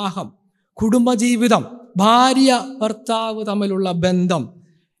 വിവാഹം, കുടുംബജീവിതം, ഭാര്യ ഭർത്താവ് തമ്മിലുള്ള ബന്ധം,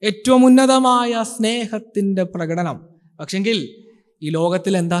 ഏറ്റവും ഉന്നതമായ സ്നേഹത്തിൻ്റെ പ്രകടനം. പക്ഷെങ്കിൽ ഈ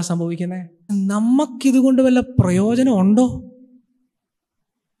ലോകത്തിൽ എന്താ സംഭവിക്കുന്നത്? നമുക്കിതുകൊണ്ട് വല്ല പ്രയോജനം ഉണ്ടോ?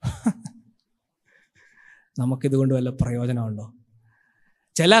 നമുക്കിതുകൊണ്ട് വല്ല പ്രയോജനമുണ്ടോ?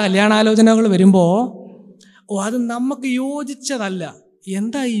 ചില കല്യാണാലോചനകൾ വരുമ്പോൾ അത് നമുക്ക് യോജിച്ചതല്ല.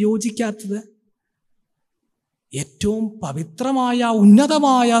 എന്താ ഈ യോജിക്കാത്തത്? ഏറ്റവും പവിത്രമായ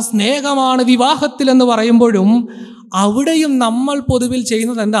ഉന്നതമായ സ്നേഹമാണ് വിവാഹത്തിൽ എന്ന് പറയുമ്പോഴും അവിടെയും നമ്മൾ പൊതുവിൽ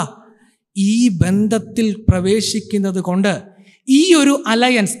ചെയ്യുന്നത് എന്താ? ഈ ബന്ധത്തിൽ പ്രവേശിക്കുന്നത് കൊണ്ട്, ഈ ഒരു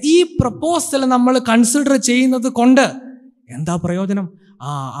അലയൻസ്, ഈ പ്രപ്പോസൽ നമ്മൾ കൺസിഡർ ചെയ്യുന്നത് കൊണ്ട് എന്താ പ്രയോജനം?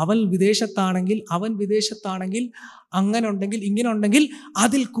 അവൻ വിദേശത്താണെങ്കിൽ, അവൻ വിദേശത്താണെങ്കിൽ, അങ്ങനെ ഉണ്ടെങ്കിൽ, ഇങ്ങനെ ഉണ്ടെങ്കിൽ,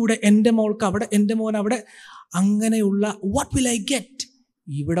 അതിൽ കൂടെ എൻ്റെ മോൾക്ക് അവിടെ, എൻ്റെ മോൻ അവിടെ, അങ്ങനെയുള്ള വാട്ട് വിൽ ഐ ഗെറ്റ്?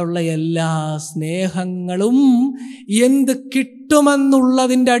 ഇവിടെയുള്ള എല്ലാ സ്നേഹങ്ങളും എന്ത്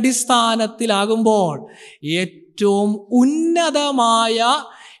കിട്ടുമെന്നുള്ളതിൻ്റെ അടിസ്ഥാനത്തിലാകുമ്പോൾ ഏറ്റവും ഉന്നതമായ,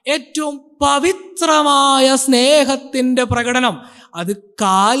 ഏറ്റവും പവിത്രമായ സ്നേഹത്തിൻ്റെ പ്രകടനം അത്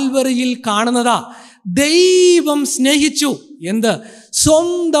കാൽവറിയിൽ കാണുന്നതാ. ദൈവം സ്നേഹിച്ചു. എന്ത്?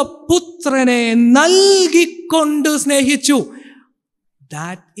 സ്വന്തം പുത്രനെ നൽകിക്കൊണ്ട് സ്നേഹിച്ചു.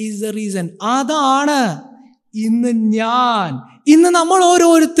 That is the reason. അതാണ് ഇന്ന് നമ്മൾ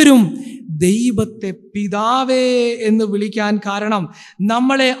ഓരോരുത്തരും ദൈവത്തെ പിതാവേ എന്ന് വിളിക്കാൻ കാരണം.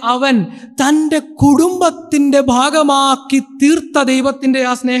 നമ്മളെ അവൻ തൻ്റെ കുടുംബത്തിൻ്റെ ഭാഗമാക്കി തീർത്ത ദൈവത്തിൻ്റെ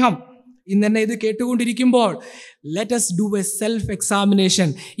ആ സ്നേഹം. ഇന്ന് തന്നെ ഇത് കേട്ടുകൊണ്ടിരിക്കുമ്പോൾ let us do a self examination.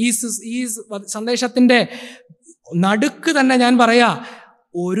 ഈ സന്ദേശത്തിൻ്റെ നടുക്ക് തന്നെ ഞാൻ പറയാ,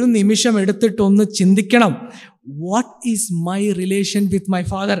 ഒരു നിമിഷം എടുത്തിട്ടൊന്ന് ചിന്തിക്കണം. What is my relation with my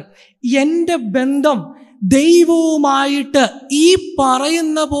father? എൻ്റെ ബന്ധം ദൈവവുമായിട്ട് ഈ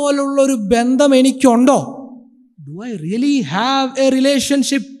പറയുന്ന പോലുള്ളൊരു ബന്ധം എനിക്കുണ്ടോ? Do I really have A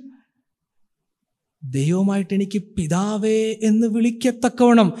relationship? ദൈവമായിട്ട് എനിക്ക് പിതാവേ എന്ന്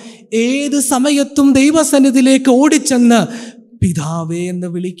വിളിക്കത്തക്കവണ്ണം ഏത് സമയത്തും ദൈവസന്നിധിയിലേക്ക് ഓടിച്ചെന്ന് പിതാവേ എന്ന്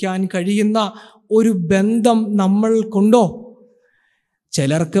വിളിക്കാൻ കഴിയുന്ന ഒരു ബന്ധം നമ്മൾക്കുണ്ടോ?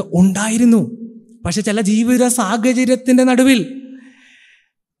 ചിലർക്ക് ഉണ്ടായിരുന്നു. പക്ഷെ ചില ജീവിത സാഹചര്യത്തിൻ്റെ നടുവിൽ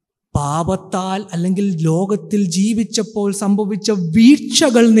പാപത്താൽ അല്ലെങ്കിൽ ലോകത്തിൽ ജീവിച്ചപ്പോൾ സംഭവിച്ച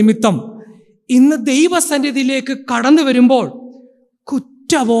വീഴ്ചകൾ നിമിത്തം ഇന്ന് ദൈവസന്നിധിയിലേക്ക് കടന്നു വരുമ്പോൾ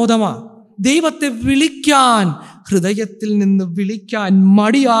കുറ്റബോധമാണ്. ദൈവത്തെ വിളിക്കാൻ, ഹൃദയത്തിൽ നിന്ന് വിളിക്കാൻ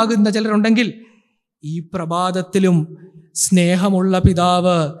മടിയാകുന്ന ചിലരുണ്ടെങ്കിൽ ഈ പ്രഭാതത്തിലും സ്നേഹമുള്ള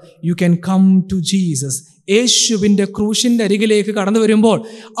പിതാവ്, you can come to Jesus. യേശുവിൻ്റെ ക്രൂശിൻ്റെ അരികിലേക്ക് കടന്നു വരുമ്പോൾ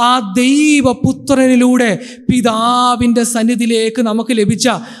ആ ദൈവപുത്രനിലൂടെ പിതാവിൻ്റെ സന്നിധിയിലേക്ക് നമുക്ക് ലഭിച്ച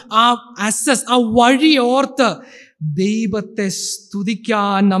ആ ആക്സസ്, ആ വഴി ഓർത്ത് ദൈവത്തെ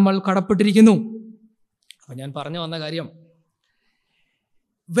സ്തുതിക്കാൻ നമ്മൾ കടപ്പെട്ടിരിക്കുന്നു. അപ്പം ഞാൻ പറഞ്ഞു വന്ന കാര്യം,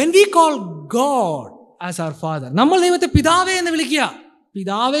 when we call God as our father, നമ്മൾ ദൈവത്തെ പിതാവേ എന്ന് വിളിക്കുക.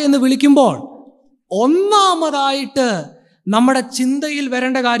 പിതാവേ എന്ന് വിളിക്കുമ്പോൾ ഒന്നാമതായിട്ട് നമ്മുടെ ചിന്തയിൽ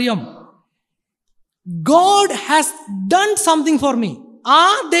വരേണ്ട കാര്യം, God has done something for me. ആ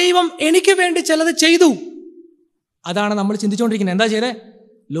ദൈവം എനിക്ക് വേണ്ടി ചിലത് ചെയ്തു. അതാണ് നമ്മൾ ചിന്തിച്ചുകൊണ്ടിരിക്കുന്നത്. എന്താ ചെയ്തേ?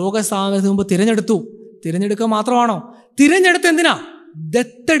 ലോകസാഗരത്തിന് മുമ്പ് തിരഞ്ഞെടുക്കുക മാത്രമാണോ? തിരഞ്ഞെടുത്ത് എന്തിനാ?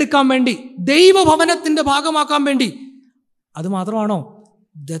 ദത്തെടുക്കാൻ വേണ്ടി, ദൈവഭവനത്തിന്റെ ഭാഗമാക്കാൻ വേണ്ടി. അത് മാത്രമാണോ?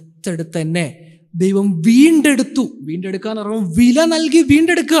 ദത്തെടുത്ത് എന്നെ ദൈവം വീണ്ടെടുക്കുക എന്ന് പറയുമ്പോൾ വില നൽകി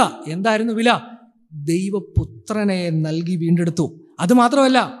വീണ്ടെടുക്കുക. എന്തായിരുന്നു വില? ദൈവപുത്രനെ നൽകി വീണ്ടെടുത്തു. അത്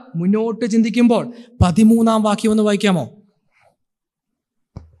മാത്രമല്ല, മുന്നോട്ട് ചിന്തിക്കുമ്പോൾ 13-ാം വാക്യം ഒന്ന് വായിക്കാമോ?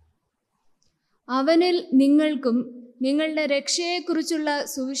 അവനിൽ നിങ്ങൾക്കും നിങ്ങളുടെ രക്ഷയെക്കുറിച്ചുള്ള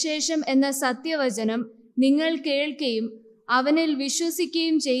സുവിശേഷം എന്ന സത്യവചനം നിങ്ങൾ കേൾക്കുകയും അവനിൽ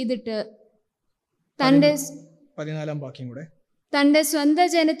വിശ്വസിക്കുകയും ചെയ്തിട്ട് തൻ്റെ 14-ാം വാക്യം കൂടെ, തൻ്റെ സ്വന്തം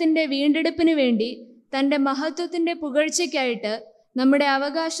ജനത്തിൻ്റെ വീണ്ടെടുപ്പിന് വേണ്ടി തൻ്റെ മഹത്വത്തിൻ്റെ പുകഴ്ചയ്ക്കായിട്ട് നമ്മുടെ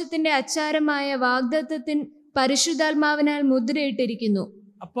അവകാശത്തിൻ്റെ അച്ചാരമായ വാഗ്ദത്തത്തിൻ പരിശുദ്ധാത്മാവിനാൽ മുദ്രയിട്ടിരിക്കുന്നു.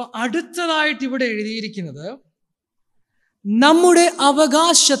 അപ്പോൾ അടുത്തതായിട്ട് ഇവിടെ എഴുതിയിരിക്കുന്നത് നമ്മുടെ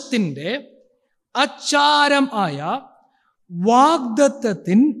അവകാശത്തിൻ്റെ അച്ചാരം ആയ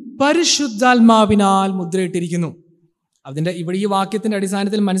വാഗ്ദത്തത്തിൻ പരിശുദ്ധാത്മാവിനാൽ മുദ്രയിട്ടിരിക്കുന്നു. അതിൻ്റെ ഇവിടെ ഈ വാക്യത്തിൻ്റെ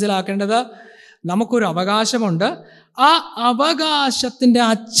അടിസ്ഥാനത്തിൽ മനസ്സിലാക്കേണ്ടത്, നമുക്കൊരു അവകാശമുണ്ട്. ആ അവകാശത്തിൻ്റെ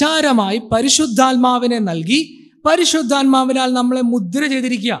അച്ചാരമായി പരിശുദ്ധാത്മാവിനെ നൽകി പരിശുദ്ധാത്മാവിനാൽ നമ്മളെ മുദ്ര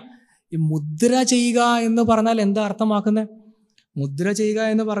ചെയ്തിരിക്കുക. ഈ മുദ്ര ചെയ്യുക എന്ന് പറഞ്ഞാൽ എന്താ അർത്ഥമാക്കുന്നത്? മുദ്ര ചെയ്യുക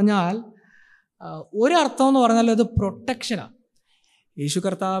എന്ന് പറഞ്ഞാൽ ഒരർത്ഥം എന്ന് പറഞ്ഞാൽ അത് പ്രൊട്ടക്ഷനാണ്. യേശു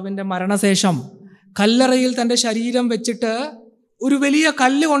കർത്താവിൻ്റെ മരണശേഷം കല്ലറയിൽ തൻ്റെ ശരീരം വെച്ചിട്ട് ഒരു വലിയ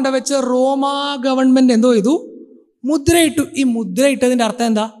കല്ല് കൊണ്ടുവച്ച് റോമാ ഗവൺമെൻറ് എന്തോ ചെയ്തു? മുദ്രയിട്ടു. ഈ മുദ്രയിട്ടതിൻ്റെ അർത്ഥം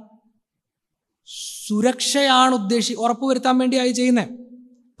എന്താ? സുരക്ഷയാണ് ഉറപ്പുവരുത്താൻ വേണ്ടിയായി ചെയ്യുന്നത്.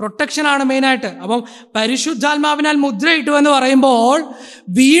 പ്രൊട്ടക്ഷനാണ് മെയിനായിട്ട്. അപ്പം പരിശുദ്ധാത്മാവിനാൽ മുദ്രയിട്ടു എന്ന് പറയുമ്പോൾ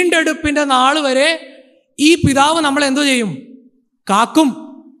വീണ്ടെടുപ്പിൻ്റെ നാൾ വരെ ഈ പിതാവ് നമ്മളെ എന്തോ ചെയ്യും? കാക്കും.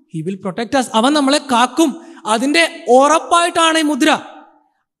 He will protect us. അവൻ നമ്മളെ കാക്കും. അതിൻ്റെ ഉറപ്പായിട്ടാണ് ഈ മുദ്ര.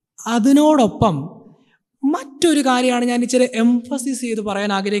 അതിനോടൊപ്പം മറ്റൊരു കാര്യമാണ് ഞാൻ ഇച്ചിരി എംഫസിസ് ചെയ്ത്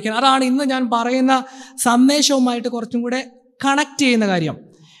പറയാൻ ആഗ്രഹിക്കുന്നത്. അതാണ് ഇന്ന് ഞാൻ പറയുന്ന സന്ദേശവുമായിട്ട് കുറച്ചും കൂടെ കണക്ട് ചെയ്യുന്ന കാര്യം.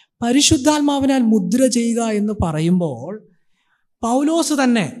 പരിശുദ്ധാത്മാവിനാൽ മുദ്ര ചെയ്യുക എന്ന് പറയുമ്പോൾ പൗലോസ്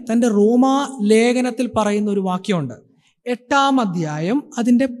തന്നെ തൻ്റെ റോമാ ലേഖനത്തിൽ പറയുന്ന ഒരു വാക്യമുണ്ട്. 8-ാം അധ്യായം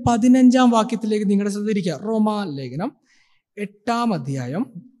അതിൻ്റെ 15-ാം വാക്യത്തിലേക്ക് നിങ്ങളുടെ ശ്രദ്ധിക്കുക. റോമാ ലേഖനം 8-ാം അധ്യായം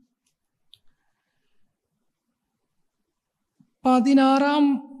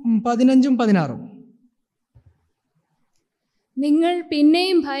 15-16. നിങ്ങൾ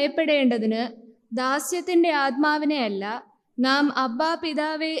പിന്നെയും ഭയപ്പെടേണ്ടതിന് ദാസ്യത്തിൻ്റെ ആത്മാവിനെ അല്ല, നാം അബ്ബാ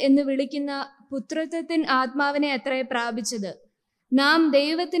പിതാവേ എന്ന് വിളിക്കുന്ന പുത്രത്വത്തിൻ ആത്മാവിനെ അത്രേ പ്രാപിച്ചത്. നാം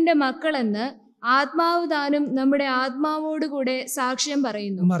ദൈവത്തിന്റെ മക്കളെന്ന് ആത്മാവ് താനും നമ്മുടെ ആത്മാവോടുകൂടെ സാക്ഷ്യം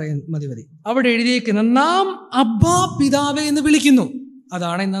പറയുന്നു. മതി. അവിടെ എഴുതിയേക്കുന്ന നാം അബ്ബാ പിതാവേ എന്ന് വിളിക്കുന്നു.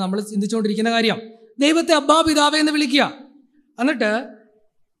 അതാണ് ഇന്ന് നമ്മൾ ചിന്തിച്ചുകൊണ്ടിരിക്കുന്ന കാര്യം. ദൈവത്തെ അബ്ബാ പിതാവേ എന്ന് വിളിക്കുക. എന്നിട്ട്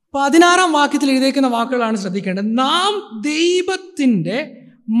 16-ാം വാക്യത്തിൽ എഴുതിയേക്കുന്ന വാക്കുകളാണ് ശ്രദ്ധിക്കേണ്ടത്. നാം ദൈവത്തിൻ്റെ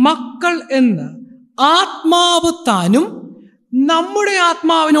മക്കൾ എന്ന് ആത്മാവ് താനും നമ്മുടെ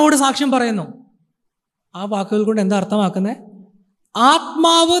ആത്മാവിനോട് സാക്ഷ്യം പറയുന്നു. ആ വാക്കുകൾ കൊണ്ട് എന്താ അർത്ഥമാക്കുന്നത്?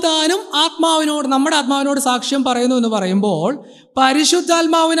 ആത്മാവ് താനും ആത്മാവിനോട്, നമ്മുടെ ആത്മാവിനോട് സാക്ഷ്യം പറയുന്നു എന്ന് പറയുമ്പോൾ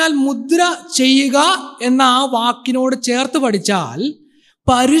പരിശുദ്ധാത്മാവിനാൽ മുദ്ര ചെയ്യുക എന്ന ആ വാക്കിനോട് ചേർത്ത് പഠിച്ചാൽ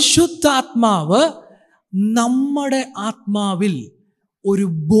പരിശുദ്ധാത്മാവ് നമ്മുടെ ആത്മാവിൽ ഒരു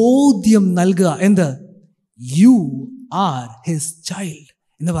ബോധ്യം നൽകുക. എന്ത്? യു ആർ ഹിസ് ചൈൽഡ്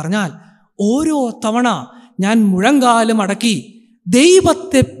എന്ന് പറഞ്ഞാൽ ഓരോ തവണ ഞാൻ മുഴങ്കാലും അടക്കി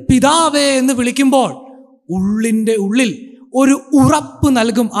ദൈവത്തെ പിതാവേ എന്ന് വിളിക്കുമ്പോൾ ഉള്ളിൻ്റെ ഉള്ളിൽ ഒരു ഉറപ്പ്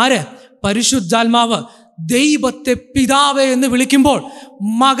നൽകും. ആര്? പരിശുദ്ധാത്മാവ്. ദൈവത്തെ പിതാവേ എന്ന് വിളിക്കുമ്പോൾ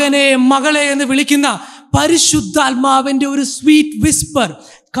മകനെ മകളെ എന്ന് വിളിക്കുന്ന പരിശുദ്ധാത്മാവിൻ്റെ ഒരു സ്വീറ്റ് വിസ്പർ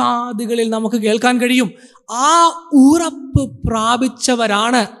കാതുകളിൽ നമുക്ക് കേൾക്കാൻ കഴിയും. ആ ഉറപ്പ്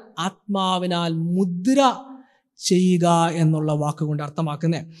പ്രാപിച്ചവരാണ് ആത്മാവിനാൽ മുദ്ര ചെയ്യുക എന്നുള്ള വാക്കുകൊണ്ട്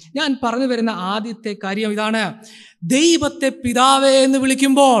അർത്ഥമാക്കുന്നത്. ഞാൻ പറഞ്ഞു വരുന്ന ആദ്യത്തെ കാര്യം ഇതാണ്. ദൈവത്തെ പിതാവേ എന്ന്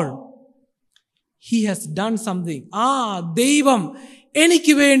വിളിക്കുമ്പോൾ ഹി ഹാസ് ഡൺ സംതിങ്. ആ ദൈവം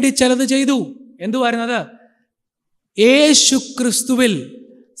എനിക്ക് വേണ്ടി ചിലത് ചെയ്തു. എന്തുവായിരുന്നത്? യേശു ക്രിസ്തുവിൽ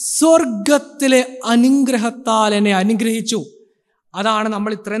സ്വർഗത്തിലെ അനുഗ്രഹത്താൽ എന്നെ അനുഗ്രഹിച്ചു. അതാണ്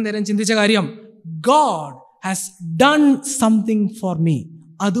നമ്മൾ ഇത്രയും നേരം ചിന്തിച്ച കാര്യം. God has done something for me.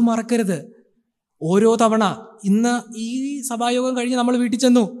 അത് മറക്കരുത്. ഓരോ തവണ, ഇന്ന് ഈ സഭായോഗം കഴിഞ്ഞ് നമ്മൾ വീട്ടിൽ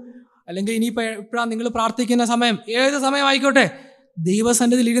ചെന്നു, അല്ലെങ്കിൽ ഇനിയിപ്പോൾ എപ്പോഴാണ് നിങ്ങൾ പ്രാർത്ഥിക്കുന്ന സമയം, ഏത് സമയമായിക്കോട്ടെ,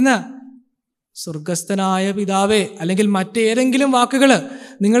 ദൈവസന്നിധിയിൽ ഇരുന്ന് സ്വർഗസ്ഥനായ പിതാവേ അല്ലെങ്കിൽ മറ്റേതെങ്കിലും വാക്കുകൾ,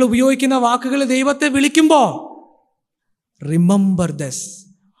 നിങ്ങൾ ഉപയോഗിക്കുന്ന വാക്കുകൾ ദൈവത്തെ വിളിക്കുമ്പോൾ റിമെമ്പർ ദിസ്.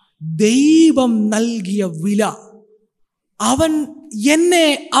 ദൈവം നൽകിയ വില, അവൻ എന്നെ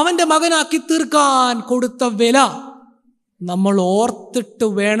അവൻ്റെ മകനാക്കി തീർക്കാൻ കൊടുത്ത വില നമ്മൾ ഓർത്തിട്ട്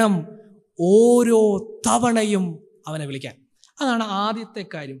വേണം ഓരോ തവണയും അവനെ വിളിക്കാൻ. അതാണ് ആദ്യത്തെ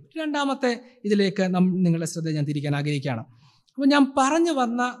കാര്യം. രണ്ടാമത്തെ ഇതിലേക്ക് നിങ്ങളുടെ ശ്രദ്ധ ഞാൻ തിരിക്കാൻ ആഗ്രഹിക്കുകയാണ്. അപ്പോൾ ഞാൻ പറഞ്ഞു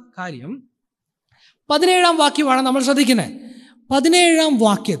വന്ന കാര്യം 17-ാം വാക്യമാണ് നമ്മൾ ശ്രദ്ധിക്കുന്നത്. 17-ാം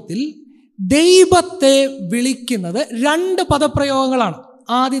വാക്യത്തിൽ ദൈവത്തെ വിളിക്കുന്നത് 2 പദപ്രയോഗങ്ങളാണ്.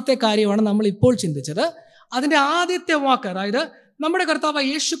 ആദ്യത്തെ കാര്യമാണ് നമ്മൾ ഇപ്പോൾ ചിന്തിച്ചത്. അതിൻ്റെ ആദ്യത്തെ വാക്ക്, അതായത് നമ്മുടെ കർത്താവ്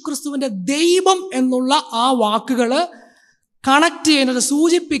യേശു ക്രിസ്തുവിൻ്റെ ദൈവം എന്നുള്ള ആ വാക്കുകൾ കണക്ട് ചെയ്യുന്നത്,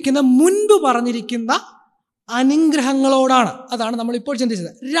 സൂചിപ്പിക്കുന്ന മുൻപ് പറഞ്ഞിരിക്കുന്ന അനുഗ്രഹങ്ങളോടാണ്. അതാണ് നമ്മളിപ്പോൾ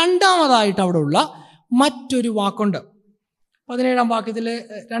ചിന്തിച്ചത്. രണ്ടാമതായിട്ട് അവിടെ ഉള്ള മറ്റൊരു വാക്കുണ്ട്. 17-ാം വാക്യത്തിൽ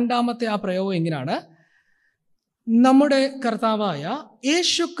രണ്ടാമത്തെ ആ പ്രയോഗം എങ്ങനെയാണ്? നമ്മുടെ കർത്താവായ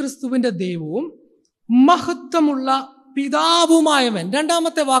യേശു ക്രിസ്തുവിൻ്റെ ദൈവവും മഹത്വമുള്ള പിതാവുമായവൻ.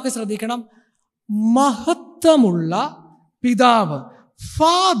 രണ്ടാമത്തെ വാക്ക് ശ്രദ്ധിക്കണം. മഹത്വമുള്ള പിതാവ്,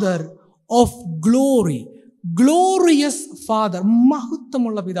 father of glory, glorious father,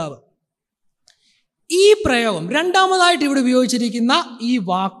 മഹത്വമുള്ള പിതാവ്. ഈ പ്രയോഗം രണ്ടാമതായിട്ട് ഇവിടെ ഉപയോഗിച്ചിരിക്കുന്ന ഈ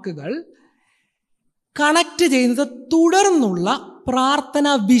വാക്കുകൾ കണക്ട് ചെയ്യുന്നത് തുടർന്നുള്ള പ്രാർത്ഥന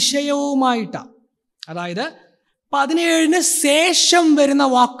വിഷയവുമായിട്ടാണ്. അതായത് 17-ന് ശേഷം വരുന്ന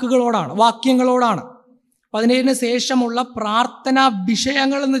വാക്യങ്ങളോടാണ്. 17-ന് ശേഷമുള്ള പ്രാർത്ഥനാ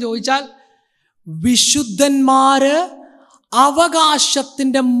വിഷയങ്ങൾ എന്ന് ചോദിച്ചാൽ വിശുദ്ധന്മാര്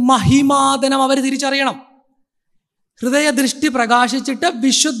അവകാശത്തിൻ്റെ മഹിമാധനം അവർ തിരിച്ചറിയണം. ഹൃദയദൃഷ്ടി പ്രകാശിച്ചിട്ട്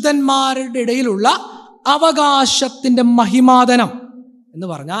വിശുദ്ധന്മാരുടെ ഇടയിലുള്ള അവകാശത്തിൻ്റെ മഹിമാധനം എന്ന്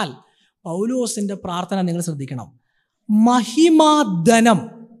പറഞ്ഞാൽ പൗലോസിൻ്റെ പ്രാർത്ഥന നിങ്ങൾ ശ്രദ്ധിക്കണം. മഹിമാധനം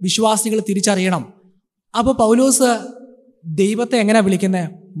വിശ്വാസികൾ തിരിച്ചറിയണം. അപ്പോൾ പൗലോസ് ദൈവത്തെ എങ്ങനെയാണ് വിളിക്കുന്നത്?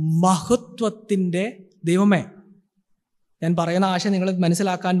 മഹത്വത്തിൻ്റെ ദൈവമേ. ഞാൻ പറയുന്ന ആശയം നിങ്ങൾ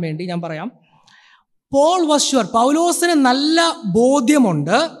മനസ്സിലാക്കാൻ വേണ്ടി ഞാൻ പറയാം. പോൾ വാസ് ഷുവർ, പൗലോസിന് നല്ല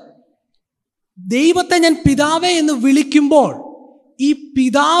ബോധ്യമുണ്ട്, ദൈവത്തെ ഞാൻ പിതാവേ എന്ന് വിളിക്കുമ്പോൾ ഈ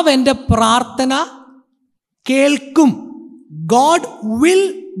പിതാവ് എൻ്റെ പ്രാർത്ഥന കേൾക്കും. God will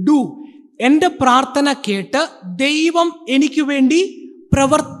do. എൻ്റെ പ്രാർത്ഥന കേട്ട് ദൈവം എനിക്ക് വേണ്ടി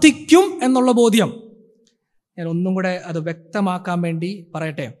പ്രവർത്തിക്കും എന്നുള്ള ബോധ്യം. ഞാൻ ഒന്നും കൂടെ അത് വ്യക്തമാക്കാൻ വേണ്ടി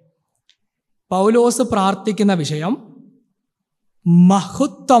പറയട്ടെ. പൗലോസ് പ്രാർത്ഥിക്കുന്ന വിഷയം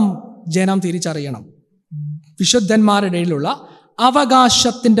മഹത്വം ജനം തിരിച്ചറിയണം. വിശുദ്ധന്മാരുടെ ഇടയിലുള്ള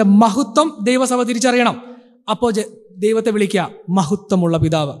അവകാശത്തിൻ്റെ മഹത്വം ദൈവസഭ തിരിച്ചറിയണം. അപ്പോൾ ദൈവത്തെ വിളിക്കുക മഹത്വമുള്ള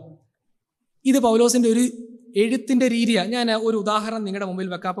പിതാവ്. ഇത് പൗലോസിൻ്റെ ഒരു എഴുത്തിൻ്റെ രീതിയാണ്. ഞാൻ ഒരു ഉദാഹരണം നിങ്ങളുടെ മുമ്പിൽ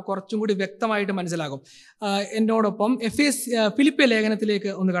വെക്കാം, അപ്പോൾ കുറച്ചും കൂടി വ്യക്തമായിട്ട് മനസ്സിലാകും. എന്നോടൊപ്പം ഫിലിപ്പിയ ലേഖനത്തിലേക്ക്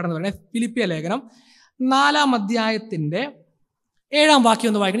ഒന്ന് കടന്നു വരണേ. ഫിലിപ്പിയ ലേഖനം 4-ാം അധ്യായത്തിൻ്റെ 7-ാം വാക്യം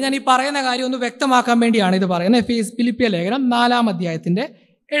ഒന്ന് വായിക്കണം. ഞാൻ ഈ പറയുന്ന കാര്യം ഒന്ന് വ്യക്തമാക്കാൻ വേണ്ടിയാണ് ഇത് പറയുന്നത്. ഫിലിപ്പിയ ലേഖനം 4-ാം അധ്യായത്തിൻ്റെ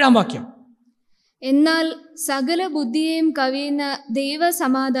 7-ാം വാക്യം. എന്നാൽ സകല ബുദ്ധിയെയും കവിയുന്ന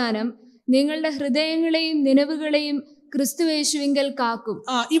ദൈവസമാധാനം നിങ്ങളുടെ ഹൃദയങ്ങളെയും നിലവുകളെയും ക്രിസ്തുയേശുവിങ്കൽ കാക്കും.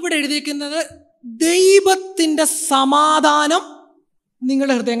 ഇവിടെ എഴുതിയിരിക്കുന്നത് ദൈവത്തിൻ്റെ സമാധാനം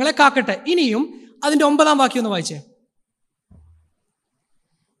നിങ്ങളുടെ ഹൃദയങ്ങളെ കാക്കട്ടെ. ഇനിയും അതിൻ്റെ 9-ാം വാക്യം ഒന്ന് വായിച്ചേ.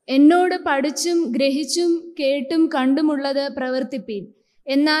 എന്നോട് പഠിച്ചും ഗ്രഹിച്ചും കേട്ടും കണ്ടുമുള്ളത് പ്രവർത്തിപ്പീൻ,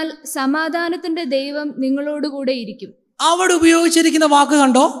 എന്നാൽ സമാധാനത്തിന്റെ ദൈവം നിങ്ങളോടുകൂടെ ഇരിക്കും. അവിടെ ഉപയോഗിച്ചിരിക്കുന്ന വാക്ക്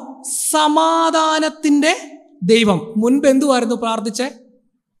കണ്ടോ, സമാധാനത്തിന്റെ ദൈവം. മുൻപ് എന്തുവായിരുന്നു പ്രാർത്ഥിച്ചേ?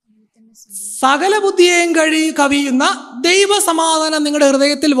 സകല ബുദ്ധിയെയും കവിയുന്ന ദൈവസമാധാനം നിങ്ങളുടെ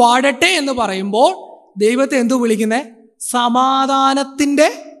ഹൃദയത്തിൽ വാഴട്ടെ എന്ന് പറയുമ്പോൾ ദൈവത്തെ എന്തു വിളിക്കുന്നേ? സമാധാനത്തിന്റെ.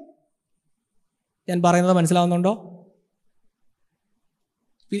 ഞാൻ പറയുന്നത് മനസ്സിലാവുന്നുണ്ടോ?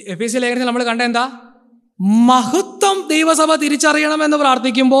 എഫേസ്യ ലേഖനത്തിൽ നമ്മൾ കണ്ട എന്താ? മഹത്വം ദൈവസഭ തിരിച്ചറിയണമെന്ന്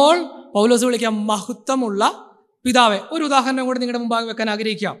പ്രാർത്ഥിക്കുമ്പോൾ പൗലോസ് വിളിക്കാം മഹത്വമുള്ള പിതാവേ. ഒരു ഉദാഹരണം കൂടി നിങ്ങളുടെ മുമ്പാകെ വെക്കാൻ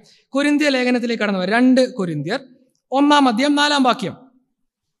ആഗ്രഹിക്കാം. കൊരിന്ത്യ ലേഖനത്തിലേക്ക് കടന്നു വരും. 2 കൊരിന്ത്യർ 1-ാം അധ്യായം 4-ാം വാക്യം.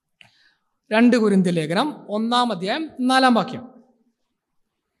 2 കൊരിന്ത്യ ലേഖനം 1-ാം അധ്യായം 4-ാം വാക്യം.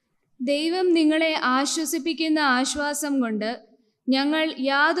 ദൈവം നിങ്ങളെ ആശ്വസിപ്പിക്കുന്ന ആശ്വാസം കൊണ്ട് ഞങ്ങൾ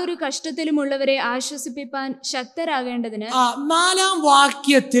യാതൊരു കഷ്ടത്തിലുമുള്ളവരെ ആശ്വസിപ്പിപ്പാൻ ശക്തരാകേണ്ടതിന്. 4-ാം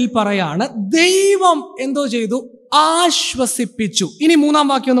വാക്യത്തിൽ പറയാണ് ദൈവം എന്തോ ചെയ്തു? ആശ്വസിപ്പിച്ചു. ഇനി 3-ാം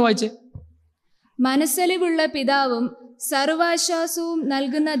വാക്യം ഒന്ന് വായിച്ചേ. മനസ്സലിവുള്ള പിതാവും സർവാശ്വാസവും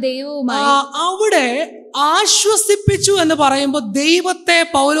നൽകുന്ന ദൈവവുമായി. അവിടെ ആശ്വസിപ്പിച്ചു എന്ന് പറയുമ്പോൾ ദൈവത്തെ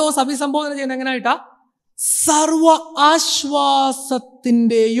പൗലോസ് അഭിസംബോധന ചെയ്യുന്ന എങ്ങനെയായിട്ടാ? സർവ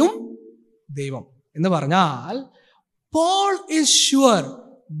ആശ്വാസത്തിൻ്റെയും ദൈവം എന്ന് പറഞ്ഞാൽ Paul is sure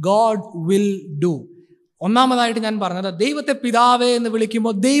God will do. ഒന്നാമതായിട്ട് ഞാൻ പറഞ്ഞത് ദൈവത്തെ പിതാവേ എന്ന്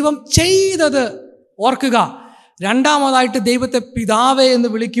വിളിക്കുമ്പോൾ ദൈവം ചെയ്തത് ഓർക്കുക. രണ്ടാമതായിട്ട് ദൈവത്തെ പിതാവേ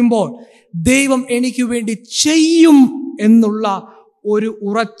എന്ന് വിളിക്കുമ്പോൾ ദൈവം എനിക്ക് വേണ്ടി ചെയ്യും എന്നുള്ള ഒരു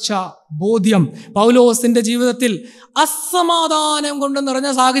ഉറച്ച ബോധ്യം. പൗലോസിന്റെ ജീവിതത്തിൽ അസമാധാനം കൊണ്ട് നിറഞ്ഞ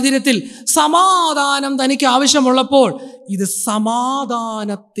സാഹചര്യത്തിൽ സമാധാനം തനിക്ക് ആവശ്യമുള്ളപ്പോൾ ഇത്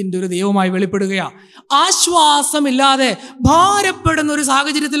സമാധാനത്തിൻ്റെ ഒരു ദൈവമായി വെളിപ്പെടുകയാണ്. ആശ്വാസമില്ലാതെ ഭാരപ്പെടുന്ന ഒരു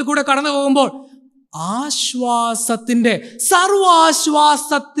സാഹചര്യത്തിൽ കൂടെ കടന്നു പോകുമ്പോൾ ആശ്വാസത്തിൻ്റെ,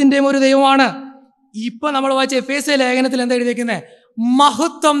 സർവാശ്വാസത്തിൻ്റെ ഒരു ദൈവമാണ്. ഇപ്പൊ നമ്മൾ വായിച്ച എഫേസ്യ ലേഖനത്തിൽ എന്താ എഴുതിയിരിക്കുന്നത്?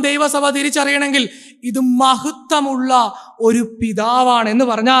 മഹത്വം ദൈവസഭ തിരിച്ചറിയണമെങ്കിൽ ഇത് മഹത്വമുള്ള ഒരു പിതാവാണ് എന്ന്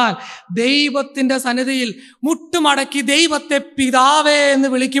പറഞ്ഞാൽ ദൈവത്തിൻ്റെ സന്നിധിയിൽ മുട്ടുമടക്കി ദൈവത്തെ പിതാവേ എന്ന്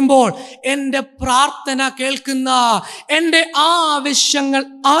വിളിക്കുമ്പോൾ എൻ്റെ പ്രാർത്ഥന കേൾക്കുന്ന, എൻ്റെ ആവശ്യങ്ങൾ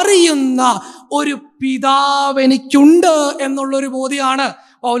അറിയുന്ന ഒരു പിതാവ് എനിക്കുണ്ട് എന്നുള്ളൊരു ബോധ്യമാണ്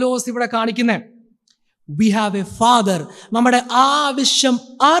പൗലോസ് ഇവിടെ കാണിക്കുന്നത്. We have a father. നമ്മുടെ ആവശ്യം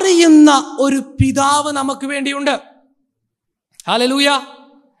അറിയുന്ന ഒരു പിതാവ് നമുക്ക് വേണ്ടിയുണ്ട്. ഹല്ലേലൂയ.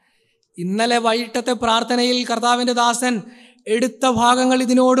 ഇന്നലെ വൈകിട്ടത്തെ പ്രാർത്ഥനയിൽ കർത്താവിൻ്റെ ദാസൻ എടുത്ത ഭാഗങ്ങൾ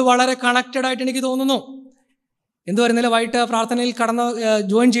ഇതിനോട് വളരെ കണക്റ്റഡ് ആയിട്ട് എനിക്ക് തോന്നുന്നു. എന്തു ഇന്നലെ വൈകിട്ട് പ്രാർത്ഥനയിൽ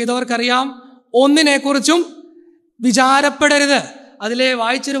ജോയിൻ ചെയ്തവർക്കറിയാം, ഒന്നിനെക്കുറിച്ചും വിചാരപ്പെടരുത്. അതിലെ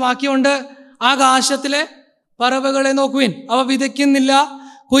വായിച്ചൊരു വാക്യമുണ്ട്, ആകാശത്തിലെ പറവകളെ നോക്കുവിൻ, അവ വിതയ്ക്കുന്നില്ല,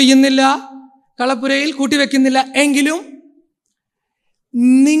 കൊയ്യുന്നില്ല, കളപ്പുരയിൽ കൂട്ടിവെക്കുന്നില്ല, എങ്കിലും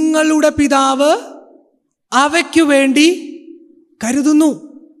നിങ്ങളുടെ പിതാവ് അവയ്ക്കു വേണ്ടി കരുതുന്നു.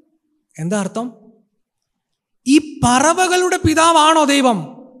 എന്താ അർത്ഥം? ഈ പറവകളുടെ പിതാവാണോ ദൈവം?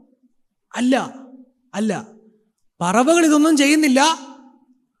 അല്ല, അല്ല. പറവകൾ ഇതൊന്നും ചെയ്യുന്നില്ല.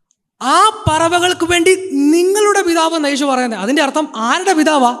 ആ പറവകൾക്ക് വേണ്ടി നിങ്ങളുടെ പിതാവ് എന്ന് യേശു പറയുന്നത്. അതിൻ്റെ അർത്ഥം ആരുടെ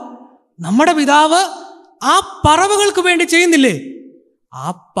പിതാവാ? നമ്മുടെ പിതാവ് ആ പറവകൾക്ക് വേണ്ടി ചെയ്യുന്നില്ലേ? ആ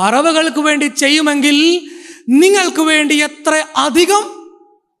പറവകൾക്ക് വേണ്ടി ചെയ്യുമെങ്കിൽ നിങ്ങൾക്ക് വേണ്ടി എത്ര അധികം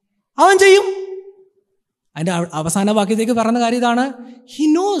അവൻ ചെയ്യും. അതിൻ്റെ അവസാന വാക്യത്തേക്ക് പറഞ്ഞ കാര്യം ഇതാണ്, ഹി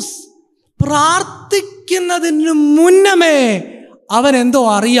നോസ്. പ്രാർത്ഥിക്കുന്നതിന് മുന്നമേ അവൻ എന്തോ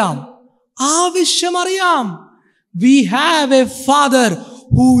അറിയാം, ആവശ്യം അറിയാം. We have A father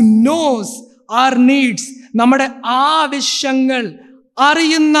who knows our needs. നമ്മുടെ ആവശ്യങ്ങൾ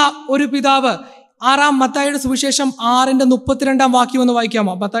അറിയുന്ന ഒരു പിതാവ്. 6-ാം മത്തായിയുടെ സുവിശേഷം 6:32 വാക്യം ഒന്ന്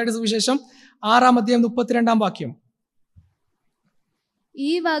വായിക്കാമോ? മത്തായിയുടെ സുവിശേഷം 6-ാം അധ്യായം 32 വാക്യം.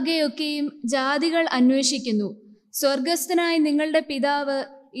 ഈ വകയൊക്കെയും ജാതികൾ അന്വേഷിക്കുന്നു, സ്വർഗസ്ഥനായ നിങ്ങളുടെ പിതാവ്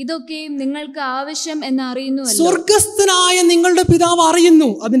ഇതൊക്കെയും നിങ്ങൾക്ക് ആവശ്യം എന്ന് അറിയുന്നുവല്ലോ. സ്വർഗസ്ഥനായ നിങ്ങളുടെ പിതാവ് അറിയുന്നു.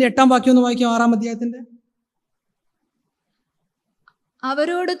 അതിന്റെ 8-ാം വാക്യം ഒന്ന് വായിക്കാം, 6-ാം അധ്യായത്തിന്റെ.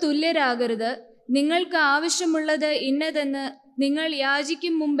 അവരോട് തുല്യരാകരുത്, നിങ്ങൾക്ക് ആവശ്യമുള്ളത് ഇന്നതെന്ന് നിങ്ങൾ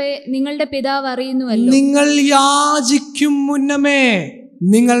യാചിക്കും മുമ്പേ നിങ്ങളുടെ പിതാവ് അറിയുന്നുവല്ലോ. നിങ്ങൾ യാചിക്കും മുന്നമേ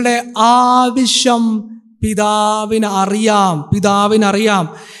നിങ്ങളുടെ ആവശ്യം പിതാവിനറിയാം.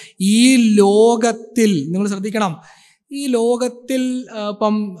 ഈ ലോകത്തിൽ നിങ്ങൾ ശ്രദ്ധിക്കണം, ഈ ലോകത്തിൽ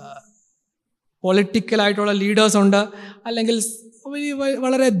ഇപ്പം പൊളിറ്റിക്കലായിട്ടുള്ള ലീഡേഴ്സ് ഉണ്ട്, അല്ലെങ്കിൽ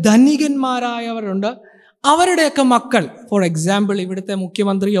വളരെ ധനികന്മാരായവരുണ്ട്. അവരുടെയൊക്കെ മക്കൾ, ഫോർ എക്സാമ്പിൾ ഇവിടുത്തെ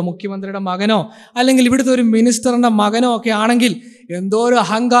മുഖ്യമന്ത്രിയോ മുഖ്യമന്ത്രിയുടെ മകനോ അല്ലെങ്കിൽ ഇവിടുത്തെ ഒരു മിനിസ്റ്ററിൻ്റെ മകനോ ഒക്കെ ആണെങ്കിൽ എന്തോ ഒരു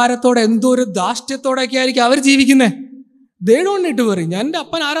അഹങ്കാരത്തോടെ, എന്തോ ഒരു ധാർഷ്ട്യത്തോടെയൊക്കെ ആയിരിക്കും അവർ ജീവിക്കുന്നത്. They don't need to worry, എൻ്റെ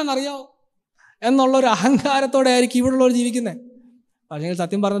അപ്പൻ ആരാന്നറിയാവോ എന്നുള്ളൊരു അഹങ്കാരത്തോടെ ആയിരിക്കും ഇവിടെയുള്ളവർ ജീവിക്കുന്നത്. അല്ലെങ്കിൽ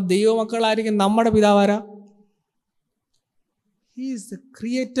സത്യം പറഞ്ഞ ദൈവമക്കളായിരിക്കും നമ്മുടെ പിതാവാരാ? He is the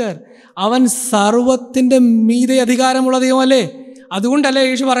creator. അവൻ സർവത്തിൻ്റെ മീതെ അധികാരമുള്ള ദൈവമല്ലേ? അതുകൊണ്ടല്ലേ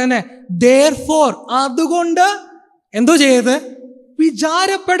യേശു പറയുന്നത്, therefore, അതുകൊണ്ട് എന്തോ ചെയ്യരുത്,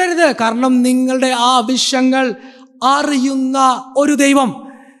 വിചാരപ്പെടരുത്. കാരണം നിങ്ങളുടെ ആവശ്യങ്ങൾ അറിയുന്ന ഒരു ദൈവം.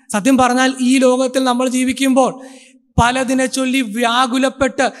 സത്യം പറഞ്ഞാൽ ഈ ലോകത്തിൽ നമ്മൾ ജീവിക്കുമ്പോൾ പലതിനെ ചൊല്ലി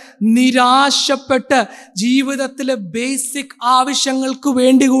വ്യാകുലപ്പെട്ട് നിരാശപ്പെട്ട് ജീവിതത്തിലെ ബേസിക് ആവശ്യങ്ങൾക്ക്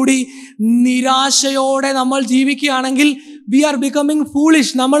വേണ്ടി കൂടി നിരാശയോടെ നമ്മൾ ജീവിക്കുകയാണെങ്കിൽ വി ആർ ബിക്കമിങ്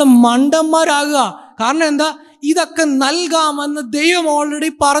ഫൂളിഷ്. നമ്മൾ മണ്ടന്മാരാകുക. കാരണം എന്താ? ഇതൊക്കെ നൽകാമെന്ന് ദൈവം ഓൾറെഡി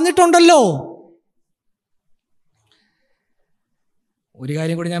പറഞ്ഞിട്ടുണ്ടല്ലോ. ഒരു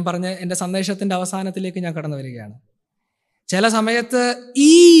കാര്യം കൂടി ഞാൻ പറഞ്ഞ് എൻ്റെ സന്ദേശത്തിൻ്റെ അവസാനത്തിലേക്ക് ഞാൻ കടന്നു വരികയാണ്. ചില സമയത്ത്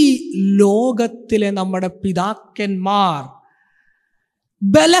ഈ ലോകത്തിലെ നമ്മുടെ പിതാക്കന്മാർ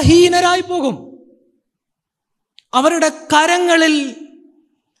ബലഹീനരായി പോകും. അവരുടെ കരങ്ങളിൽ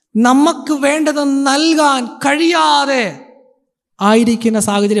നമുക്ക് വേണ്ടത് നൽകാൻ കഴിയാതെ ആയിരിക്കുന്ന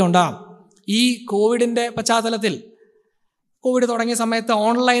സാഹചര്യം ഉണ്ടാകും. ഈ കോവിഡിൻ്റെ പശ്ചാത്തലത്തിൽ, കോവിഡ് തുടങ്ങിയ സമയത്ത്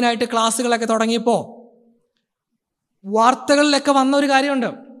ഓൺലൈനായിട്ട് ക്ലാസ്സുകളൊക്കെ തുടങ്ങിയപ്പോൾ വാർത്തകളിലൊക്കെ വന്ന ഒരു കാര്യമുണ്ട്.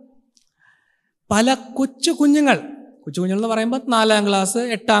 പല കൊച്ചു കുഞ്ഞുങ്ങൾ എന്ന് പറയുമ്പോൾ 4ാം ക്ലാസ്,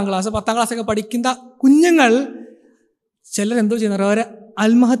 8ാം ക്ലാസ്, 10ാം ക്ലാസ്സൊക്കെ പഠിക്കുന്ന കുഞ്ഞുങ്ങൾ ചിലരെന്തോ ചെയ്യുന്നത്, അവരെ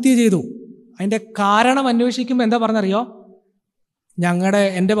ആത്മഹത്യ ചെയ്തു. അതിൻ്റെ കാരണം അന്വേഷിക്കുമ്പോൾ എന്താ പറഞ്ഞറിയോ?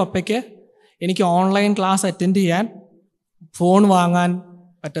 എൻ്റെ പപ്പയ്ക്ക് എനിക്ക് ഓൺലൈൻ ക്ലാസ് അറ്റൻഡ് ചെയ്യാൻ ഫോൺ വാങ്ങാൻ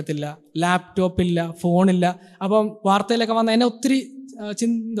പറ്റത്തില്ല, ലാപ്ടോപ്പില്ല, ഫോണില്ല. അപ്പം വാർത്തയിലൊക്കെ വന്ന എന്നെ ഒത്തിരി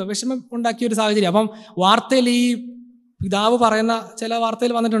വിഷമം ഉണ്ടാക്കിയൊരു സാഹചര്യം. അപ്പം വാർത്തയിൽ ഈ പിതാവ് പറയുന്ന ചില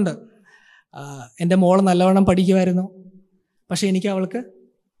വാർത്തയിൽ വന്നിട്ടുണ്ട്, എൻ്റെ മോൾ നല്ലവണ്ണം പഠിക്കുമായിരുന്നു, പക്ഷേ എനിക്ക് അവൾക്ക്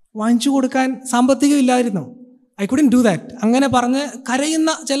വാങ്ങിച്ചു കൊടുക്കാൻ സാമ്പത്തികമില്ലായിരുന്നു. I couldn't do that. അങ്ങനെ പറഞ്ഞ്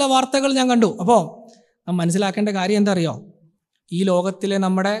കരയുന്ന ചില വാർത്തകൾ ഞാൻ കണ്ടു. അപ്പോൾ നാം മനസ്സിലാക്കേണ്ട കാര്യം എന്താ അറിയോ? ഈ ലോകത്തിലെ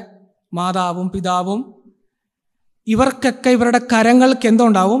നമ്മുടെ മാതാവും പിതാവും ഇവർക്കൊക്കെ ഇവരുടെ കരങ്ങൾക്ക്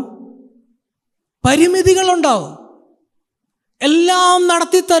എന്തുണ്ടാവും? പരിമിതികളുണ്ടാവും. എല്ലാം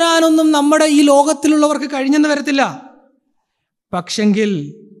നടത്തിത്തരാനൊന്നും നമ്മുടെ ഈ ലോകത്തിലുള്ളവർക്ക് കഴിഞ്ഞെന്ന് വരത്തില്ല. പക്ഷെങ്കിൽ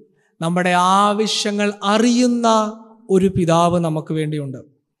നമ്മുടെ ആവശ്യങ്ങൾ അറിയുന്ന ഒരു പിതാവ് നമുക്ക് വേണ്ടിയുണ്ട്.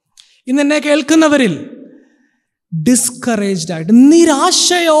 ഇന്ന് എന്നെ കേൾക്കുന്നവരിൽ ഡിസ്കറേജ്ഡ് ആയിട്ട്,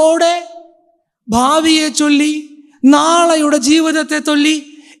 നിരാശയോടെ ഭാവിയെ ചൊല്ലി, നാളെയുടെ ജീവിതത്തെ ചൊല്ലി,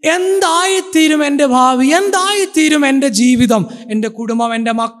 എന്തായിത്തീരും എൻ്റെ ഭാവി, എന്തായിത്തീരും എൻ്റെ ജീവിതം, എൻ്റെ കുടുംബം,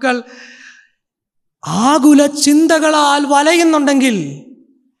 എൻ്റെ മക്കൾ, ആകുല ചിന്തകളാൽ വലയുന്നുണ്ടെങ്കിൽ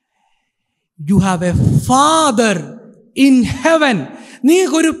you have A father in heaven.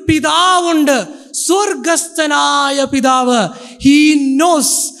 നിങ്ങൾക്കൊരു പിതാവുണ്ട്, സ്വർഗസ്ഥനായ പിതാവ്. He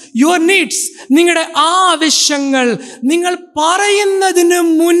nose your needs. നിങ്ങളുടെ ആവശ്യങ്ങൾ നിങ്ങൾ പറയുന്നതിന്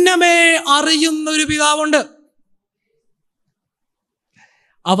മുന്നമേ അറിയുന്ന ഒരു പിതാവുണ്ട്.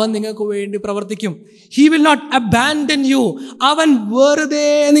 അവൻ നിങ്ങൾക്ക് വേണ്ടി പ്രവർത്തിക്കും. He will not abandon U. അവൻ വെറുതെ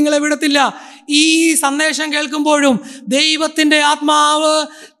നിങ്ങളെ വിടത്തില്ല. ഈ സന്ദേശം കേൾക്കുമ്പോഴും ദൈവത്തിൻ്റെ ആത്മാവ്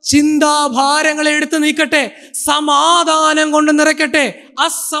ചിന്താഭാരങ്ങളെ എടുത്തു നീക്കട്ടെ, സമാധാനം കൊണ്ട് നിറയ്ക്കട്ടെ.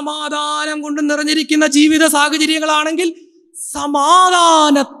 അസമാധാനം കൊണ്ട് നിറഞ്ഞിരിക്കുന്ന ജീവിത സാഹചര്യങ്ങളാണെങ്കിൽ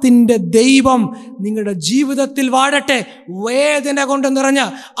സമാധാനത്തിൻ്റെ ദൈവം നിങ്ങളുടെ ജീവിതത്തിൽ വാഴട്ടെ. വേദന കൊണ്ട് നിറഞ്ഞ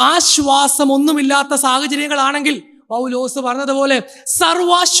ആശ്വാസമൊന്നുമില്ലാത്ത സാഹചര്യങ്ങളാണെങ്കിൽ പൗലോസ് പറഞ്ഞതുപോലെ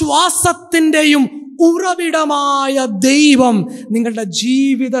സർവാശ്വാസത്തിൻ്റെയും ഉറവിടമായ ദൈവം നിങ്ങളുടെ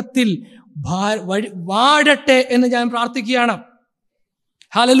ജീവിതത്തിൽ വാഴട്ടെ എന്ന് ഞാൻ പ്രാർത്ഥിക്കുകയാണ്.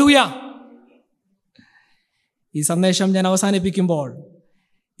 ഹല്ലേലൂയ. ഈ സന്ദേശം ഞാൻ അവസാനിപ്പിക്കുമ്പോൾ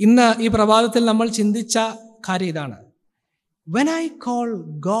ഇന്ന് ഈ പ്രഭാതത്തിൽ നമ്മൾ ചിന്തിച്ച കാര്യം ഇതാണ്. When I call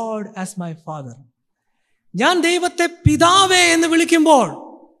God as my father, ഞാൻ ദൈവത്തെ പിതാവേ എന്ന് വിളിക്കുമ്പോൾ,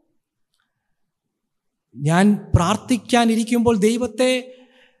 ഞാൻ പ്രാർത്ഥിക്കാനിരിക്കുമ്പോൾ ദൈവത്തെ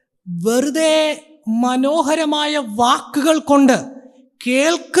വെറുതെ മനോഹരമായ വാക്കുകൾ കൊണ്ട്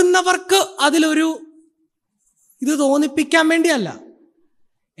കേൾക്കുന്നവർക്ക് അതിലൊരു ഇത് തോന്നിപ്പിക്കാൻ വേണ്ടിയല്ല,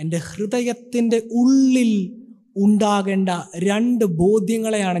 എൻ്റെ ഹൃദയത്തിൻ്റെ ഉള്ളിൽ ഉണ്ടാകേണ്ട 2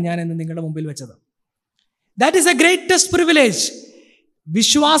 ബോധ്യങ്ങളെയാണ് ഞാൻ ഇന്ന് നിങ്ങളുടെ മുമ്പിൽ വെച്ചത്. That is A greatest privilege.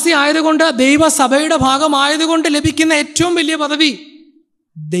 വിശ്വാസി ആയതുകൊണ്ട്, ദൈവസഭയുടെ ഭാഗമായതുകൊണ്ട് ലഭിക്കുന്ന ഏറ്റവും വലിയ പദവി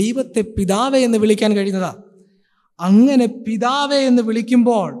ദൈവത്തെ പിതാവേ എന്ന് വിളിക്കാൻ കഴിയുന്നതാ. അങ്ങനെ പിതാവേ എന്ന്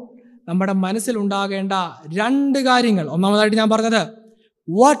വിളിക്കുമ്പോൾ നമ്മുടെ മനസ്സിലുണ്ടാകേണ്ട 2 കാര്യങ്ങൾ. ഒന്നാമതായിട്ട് ഞാൻ പറഞ്ഞത്,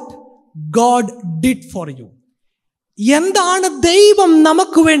 what God did for you. എന്താണ് ദൈവം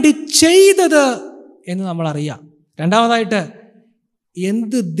നമുക്ക് വേണ്ടി ചെയ്തത് എന്ന് നമ്മൾ അറിയാം. രണ്ടാമതായിട്ട്,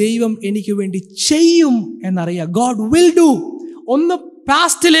 എന്ത് ദൈവം എനിക്ക് വേണ്ടി ചെയ്യും എന്നറിയാം. God will do. ഒന്ന്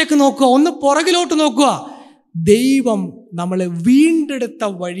പാസ്റ്റിലേക്ക് നോക്കുക, ഒന്ന് പുറകിലോട്ട് നോക്കുക. ദൈവം നമ്മളെ വീണ്ടെടുത്ത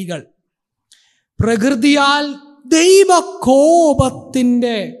വഴികൾ, പ്രകൃതിയാൽ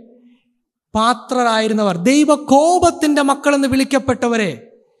ദൈവകോപത്തിൻ്റെ പാത്രരായിരുന്നവർ, ദൈവകോപത്തിൻ്റെ മക്കളെന്ന് വിളിക്കപ്പെട്ടവരെ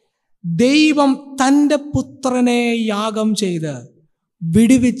ദൈവം തൻ്റെ പുത്രനെ യാഗം ചെയ്ത്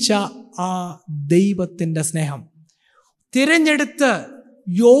വിടുവിച്ച ആ ദൈവത്തിൻ്റെ സ്നേഹം, തിരഞ്ഞെടുത്ത്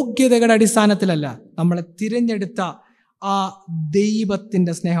യോഗ്യതകളുടെ അടിസ്ഥാനത്തിലല്ല, നമ്മളെ തിരഞ്ഞെടുത്ത ആ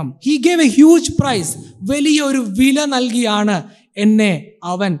ദൈവത്തിൻ്റെ സ്നേഹം. He gave A huge price. വലിയൊരു വില നൽകിയാണ് എന്നെ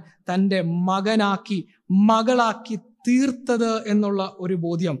അവൻ തൻ്റെ മകനാക്കി, മകളാക്കി തീർത്തത് എന്നുള്ള ഒരു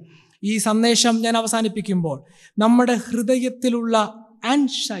ബോധ്യം. ഈ സന്ദേശം ഞാൻ അവസാനിപ്പിക്കുമ്പോൾ നമ്മുടെ ഹൃദയത്തിലുള്ള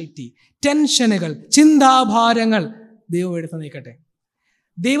ആൻസൈറ്റി, ടെൻഷനുകൾ, ചിന്താഭാരങ്ങൾ ദൈവം എടുത്ത് നീക്കട്ടെ.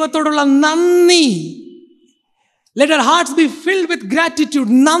 ദൈവത്തോടുള്ള നന്ദി, let our hearts be filled with gratitude.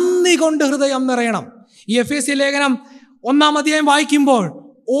 നന്ദി കൊണ്ട് ഹൃദയം നിറയണം. ഈ എഫേസ്യ ലേഖനം 1-ാം അധ്യായം വായിക്കുമ്പോൾ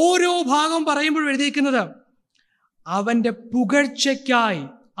ഓരോ ഭാഗം പറയുമ്പോൾ എഴുതിയിരിക്കുന്നത് അവൻ്റെ പുകഴ്ചയ്ക്കായി.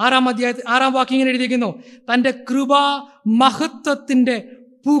 6-ാം വാക്യം ഇങ്ങനെ എഴുതിയിരിക്കുന്നു, തൻ്റെ കൃപാ മഹത്വത്തിൻ്റെ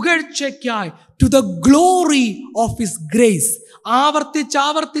പുകഴ്ചയ്ക്കായി, to the glory of his grace.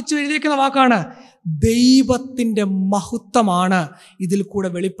 ആവർത്തിച്ച് എഴുതിയിരിക്കുന്ന വാക്കാണ്. ദൈവത്തിൻ്റെ മഹത്വമാണ് ഇതിൽ കൂടെ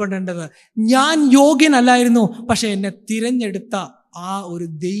വെളിപ്പെടേണ്ടത്. ഞാൻ യോഗ്യനല്ലായിരുന്നു, പക്ഷെ എന്നെ തിരഞ്ഞെടുത്ത ആ ഒരു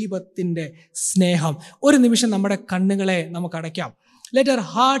ദൈവത്തിൻ്റെ സ്നേഹം. ഒരു നിമിഷം നമ്മുടെ കണ്ണുകളെ നമുക്ക് അടയ്ക്കാം. Let our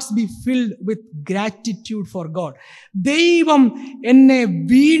hearts be filled with gratitude for God. ദൈവം എന്നെ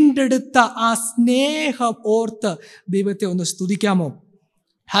വീണ്ടെടുത്ത ആ സ്നേഹം ഓർത്ത് ദൈവത്തെ ഒന്ന് സ്തുതിക്കാമോ?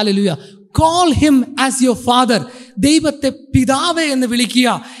 Hallelujah. Call him as your father. ദൈവത്തെ പിതാവേ എന്ന് വിളിക്കുക.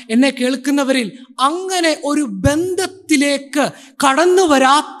 എന്നെ കേൾക്കുന്നവരിൽ അങ്ങനെ ഒരു ബന്ധത്തിലേക്ക് കടന്നു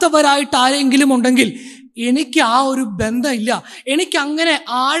വരാത്തവരായിട്ട് ആരെങ്കിലും ഉണ്ടെങ്കിൽ, എനിക്ക് ആ ഒരു ബന്ധമില്ല, എനിക്ക് അങ്ങനെ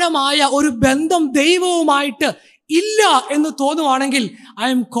ആഴമായ ഒരു ബന്ധം ദൈവവുമായിട്ട് ഇല്ല എന്ന് തോന്നുവാണെങ്കിൽ, I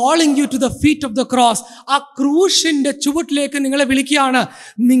M calling U to the feet of the cross. ആ ക്രൂശിന്റെ ചുവട്ടിലേക്ക് നിങ്ങളെ വിളിക്കുകയാണ്.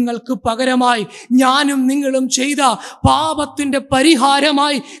 നിങ്ങൾക്ക് പകരമായി ഞാനും നിങ്ങളും ചെയ്ത പാപത്തിന്റെ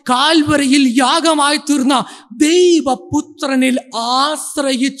പരിഹാരമായി കാൽവരിയിൽ യാഗമായി തീർന്ന ദൈവപുത്രനിൽ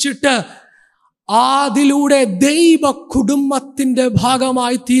ആശ്രയിച്ചിട്ട് അതിലൂടെ ദൈവ കുടുംബത്തിന്റെ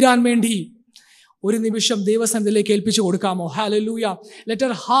ഭാഗമായി തീരാൻ വേണ്ടി ഒരു നിമിഷം ദൈവസന്നിധിയിലേക്ക് ഏൽപ്പിച്ചു കൊടുക്കാമോ? Hallelujah. Let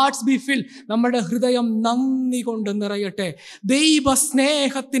our hearts be filled. നമ്മുടെ ഹൃദയം നന്ദി കൊണ്ട് നിറയട്ടെ.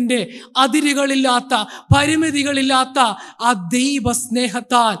 ദൈവസ്നേഹത്തിൻ്റെ അതിരുകളില്ലാത്ത, പരിമിതികളില്ലാത്ത ആ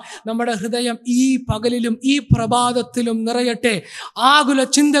ദൈവസ്നേഹത്താൽ നമ്മുടെ ഹൃദയം ഈ പകലിലും ഈ പ്രഭാതത്തിലും നിറയട്ടെ. ആകുല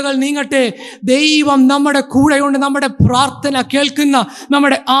ചിന്തകൾ നീങ്ങട്ടെ. ദൈവം നമ്മുടെ കൂടെയുണ്ട്. നമ്മുടെ പ്രാർത്ഥന കേൾക്കുന്ന,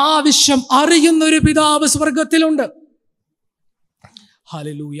 നമ്മുടെ ആവശ്യം അറിയുന്ന ഒരു പിതാവ് സ്വർഗത്തിലുണ്ട്.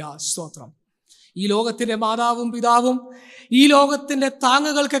 ഹല്ലേലൂയ, സ്തോത്രം. ഈ ലോകത്തിൻ്റെ മാതാവും പിതാവും ഈ ലോകത്തിൻ്റെ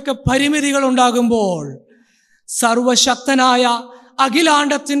താങ്ങുകൾക്കൊക്കെ പരിമിതികൾ ഉണ്ടാകുമ്പോൾ, സർവശക്തനായ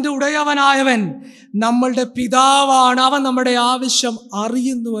അഖിലാണ്ടത്തിൻ്റെ ഉടയവനായവൻ നമ്മളുടെ പിതാവാണ്. അവൻ നമ്മുടെ ആവശ്യം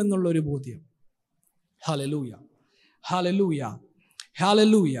അറിയുന്നു എന്നുള്ളൊരു ബോധ്യം. Hallelujah, hallelujah,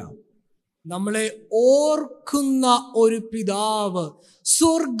 hallelujah. നമ്മളെ ഓർക്കുന്ന ഒരു പിതാവ്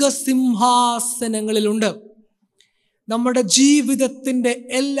സ്വർഗസിംഹാസനങ്ങളിലുണ്ട്. നമ്മുടെ ജീവിതത്തിൻ്റെ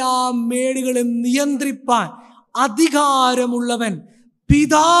എല്ലാ മേടുകളും നിയന്ത്രിപ്പാൻ അധികാരമുള്ളവൻ,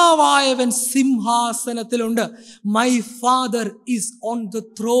 പിതാവായവൻ സിംഹാസനത്തിലുണ്ട്. My father is on the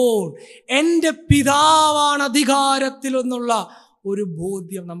thrown. എൻ്റെ പിതാവാണ് അധികാരത്തിൽ എന്നുള്ള ഒരു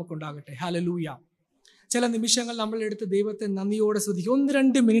ബോധ്യം നമുക്കുണ്ടാകട്ടെ. ഹല്ലേലൂയ. ചില നിമിഷങ്ങൾ നമ്മളെടുത്ത് ദൈവത്തെ നന്ദിയോടെ സ്തുതിക്കുക.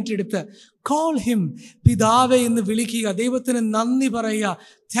 1-2 മിനിറ്റ് എടുത്ത് കോൾ ഹിം, പിതാവേ എന്ന് വിളിക്കുക. ദൈവത്തിന് നന്ദി പറയുക.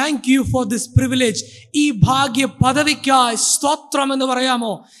 Thank you for this privilege. ഈ ഭാഗ്യ പദവിക്കായി സ്തോത്രം എന്ന്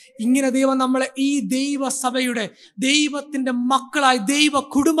പറയാമോ? ഇങ്ങനെ ദൈവം നമ്മളെ ഈ ദൈവസഭയുടെ, ദൈവത്തിൻ്റെ മക്കളായി, ദൈവ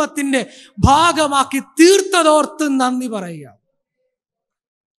കുടുംബത്തിൻ്റെ ഭാഗമാക്കി തീർത്തതോർത്ത് നന്ദി പറയുക.